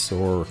comments,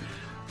 or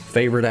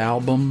favorite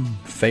album,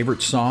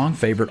 favorite song,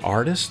 favorite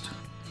artist.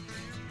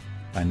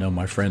 I know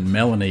my friend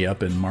Melanie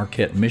up in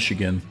Marquette,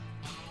 Michigan,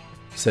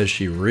 says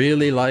she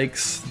really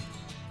likes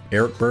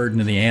Eric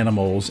Burdon and the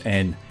Animals,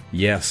 and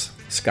yes,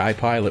 Sky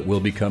Pilot will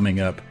be coming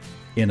up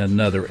in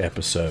another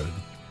episode.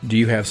 Do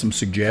you have some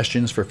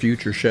suggestions for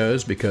future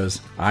shows?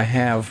 Because I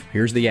have.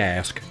 Here's the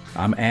ask.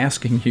 I'm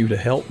asking you to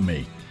help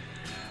me.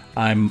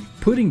 I'm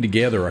putting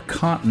together a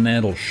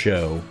continental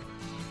show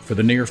for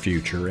the near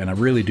future, and I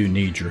really do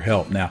need your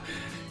help. Now,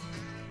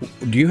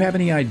 Do you have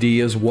any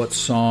ideas what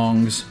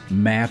songs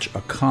match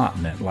a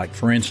continent? Like,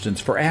 for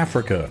instance, for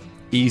Africa,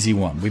 easy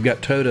one. We've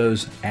got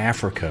Toto's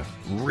Africa,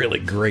 really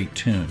great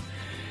tune.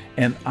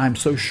 And I'm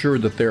so sure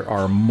that there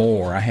are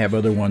more. I have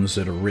other ones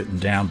that are written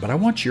down, but I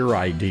want your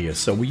ideas.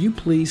 So will you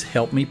please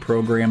help me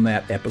program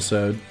that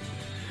episode?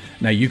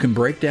 Now, you can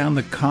break down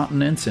the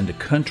continents into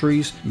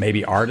countries,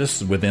 maybe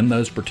artists within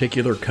those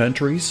particular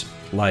countries,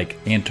 like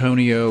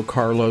Antonio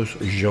Carlos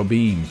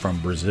Jobim from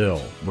Brazil.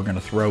 We're going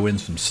to throw in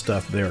some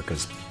stuff there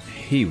because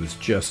he was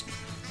just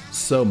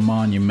so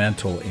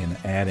monumental in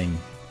adding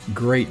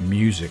great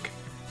music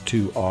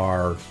to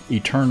our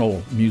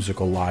eternal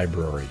musical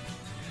library.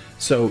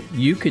 So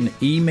you can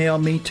email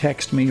me,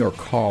 text me, or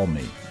call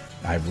me.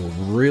 I will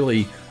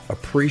really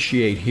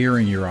appreciate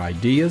hearing your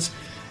ideas.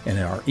 And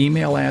our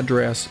email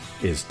address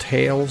is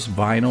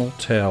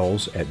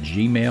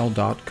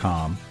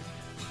talesvinyltales@gmail.com.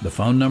 The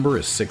phone number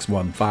is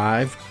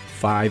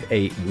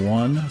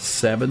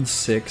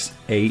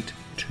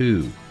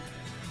 615-581-7682.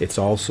 It's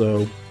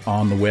also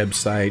on the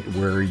website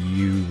where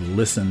you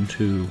listen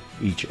to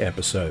each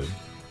episode.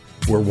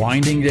 We're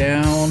winding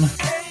down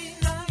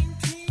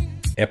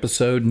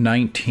episode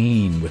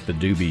 19 with the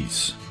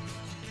Doobies.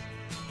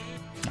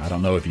 I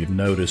don't know if you've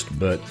noticed,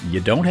 but you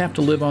don't have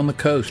to live on the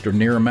coast or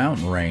near a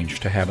mountain range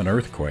to have an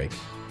earthquake,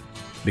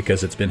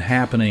 because it's been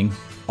happening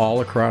all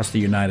across the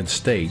United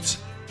States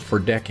for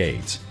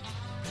decades.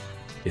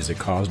 Is it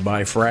caused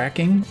by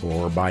fracking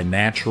or by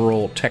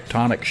natural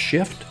tectonic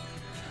shift?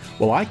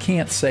 Well, I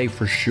can't say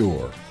for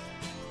sure,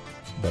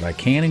 but I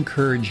can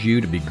encourage you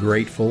to be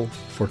grateful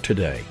for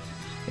today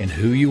and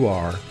who you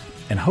are,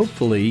 and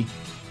hopefully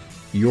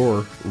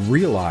you're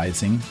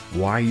realizing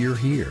why you're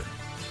here.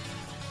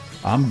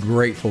 I'm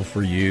grateful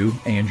for you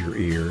and your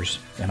ears,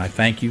 and I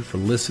thank you for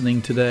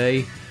listening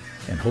today,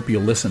 and hope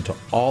you'll listen to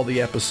all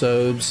the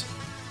episodes.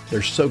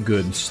 They're so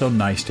good and so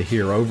nice to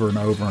hear over and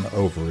over and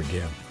over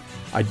again.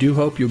 I do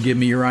hope you'll give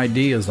me your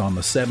ideas on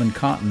the 7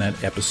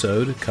 Continent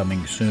episode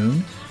coming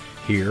soon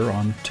here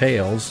on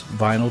Tales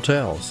Vinyl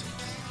Tells.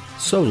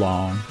 So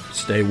long,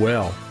 stay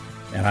well,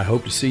 and I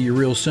hope to see you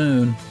real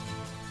soon.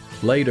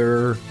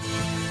 Later.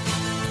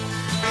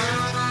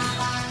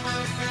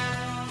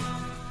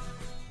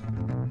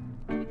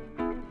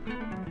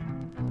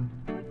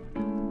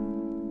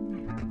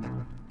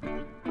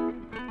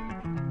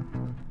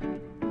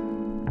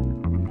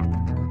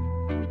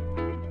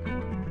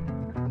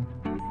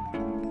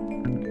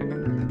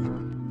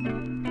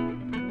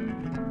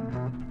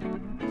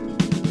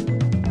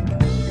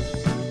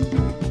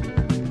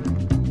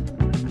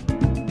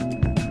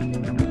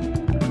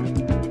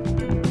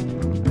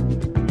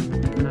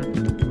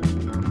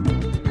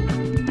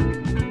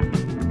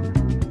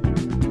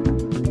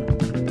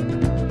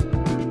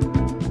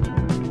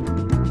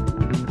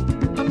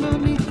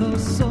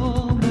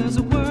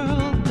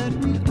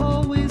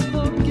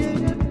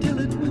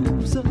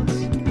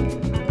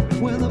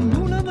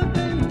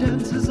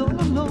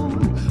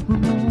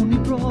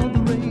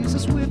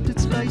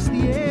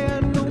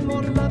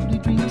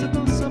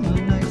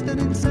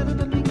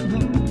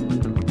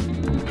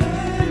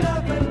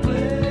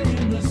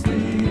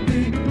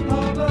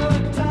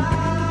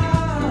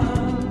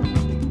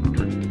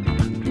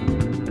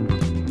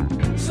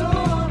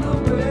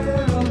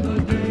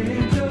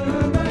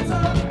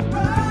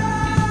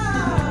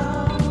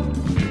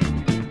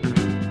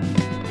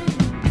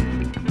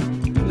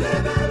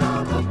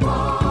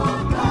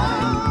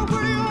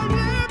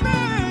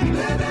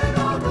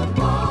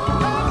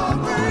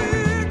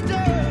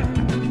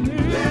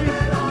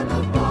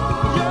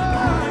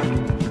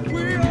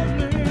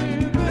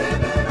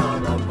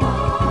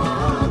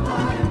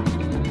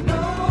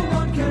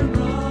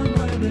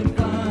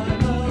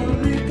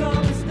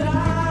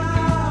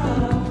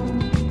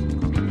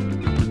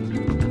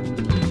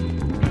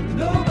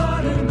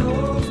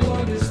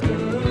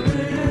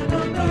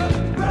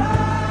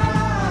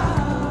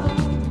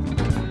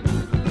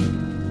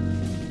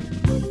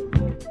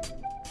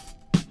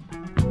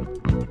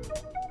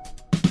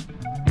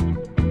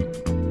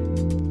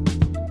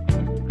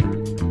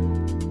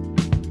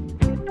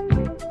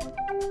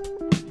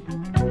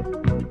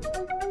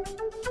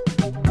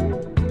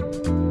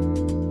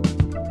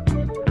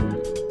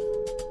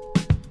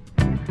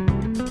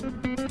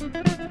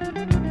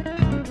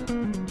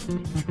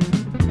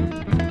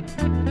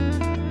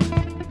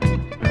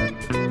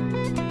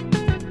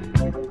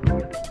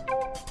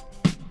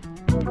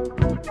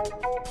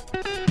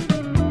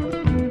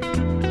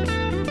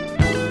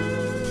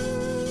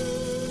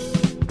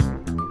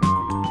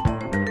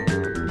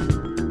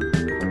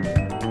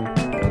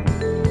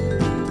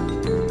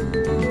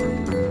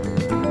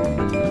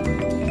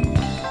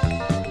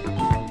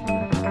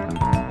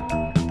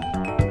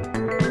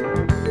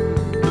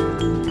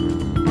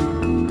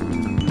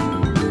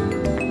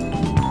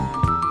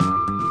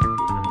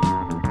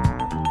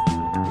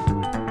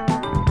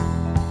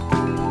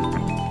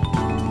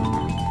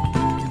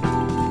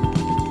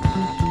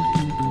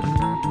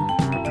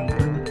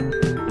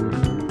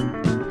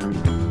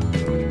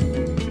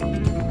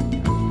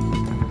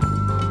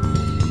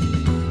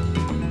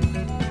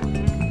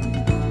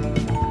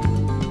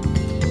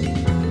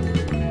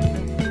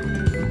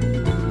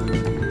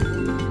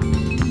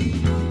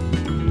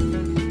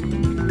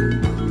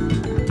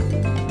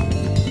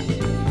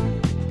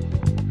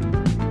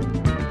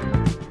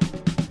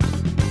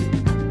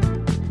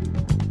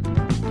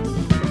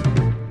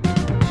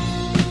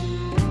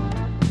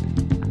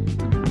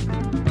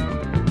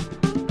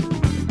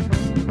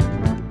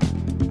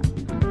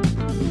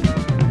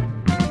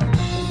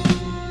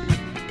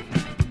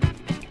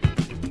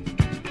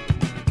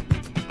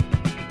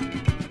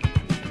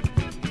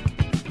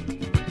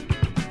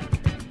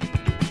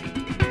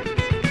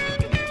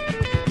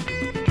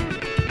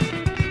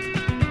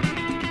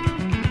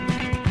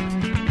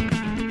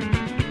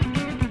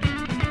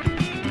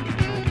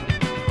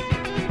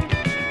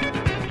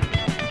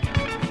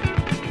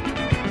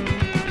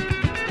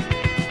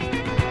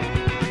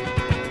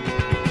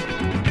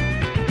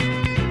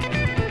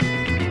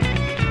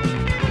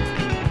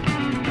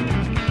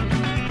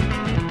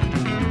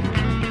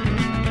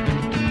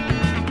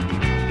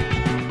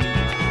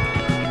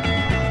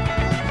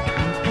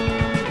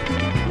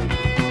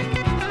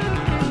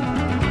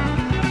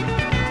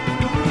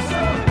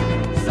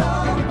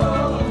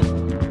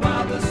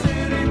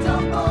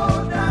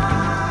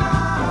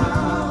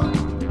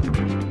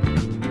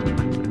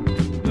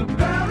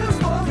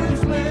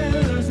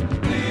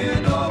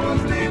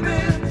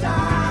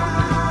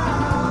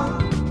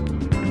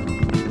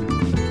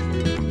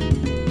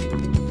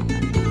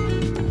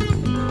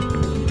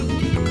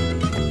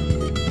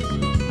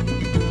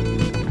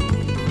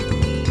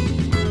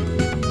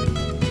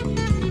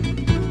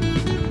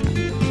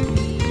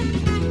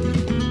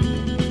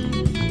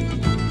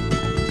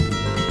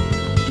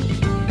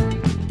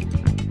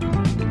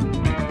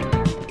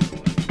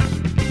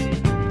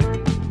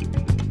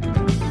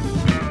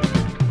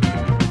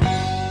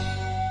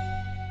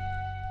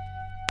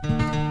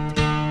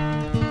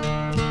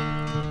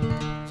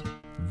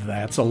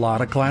 That's a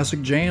lot of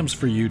classic jams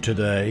for you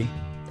today.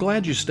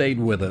 Glad you stayed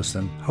with us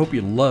and hope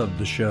you loved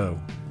the show.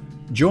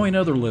 Join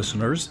other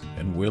listeners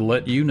and we'll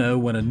let you know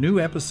when a new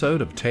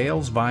episode of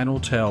Tales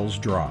Vinyl Tells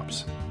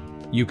drops.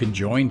 You can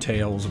join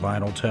Tales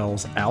Vinyl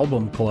Tells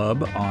Album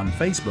Club on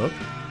Facebook,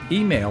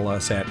 email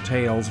us at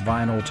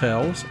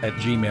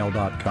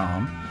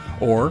talesvinyltells@gmail.com,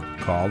 or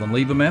call and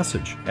leave a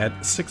message at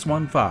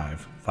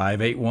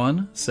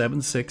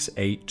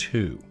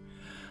 615-581-7682.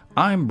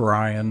 I'm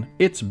Brian.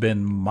 It's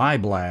been my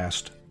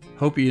blast.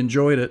 Hope you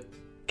enjoyed it.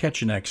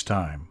 Catch you next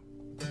time.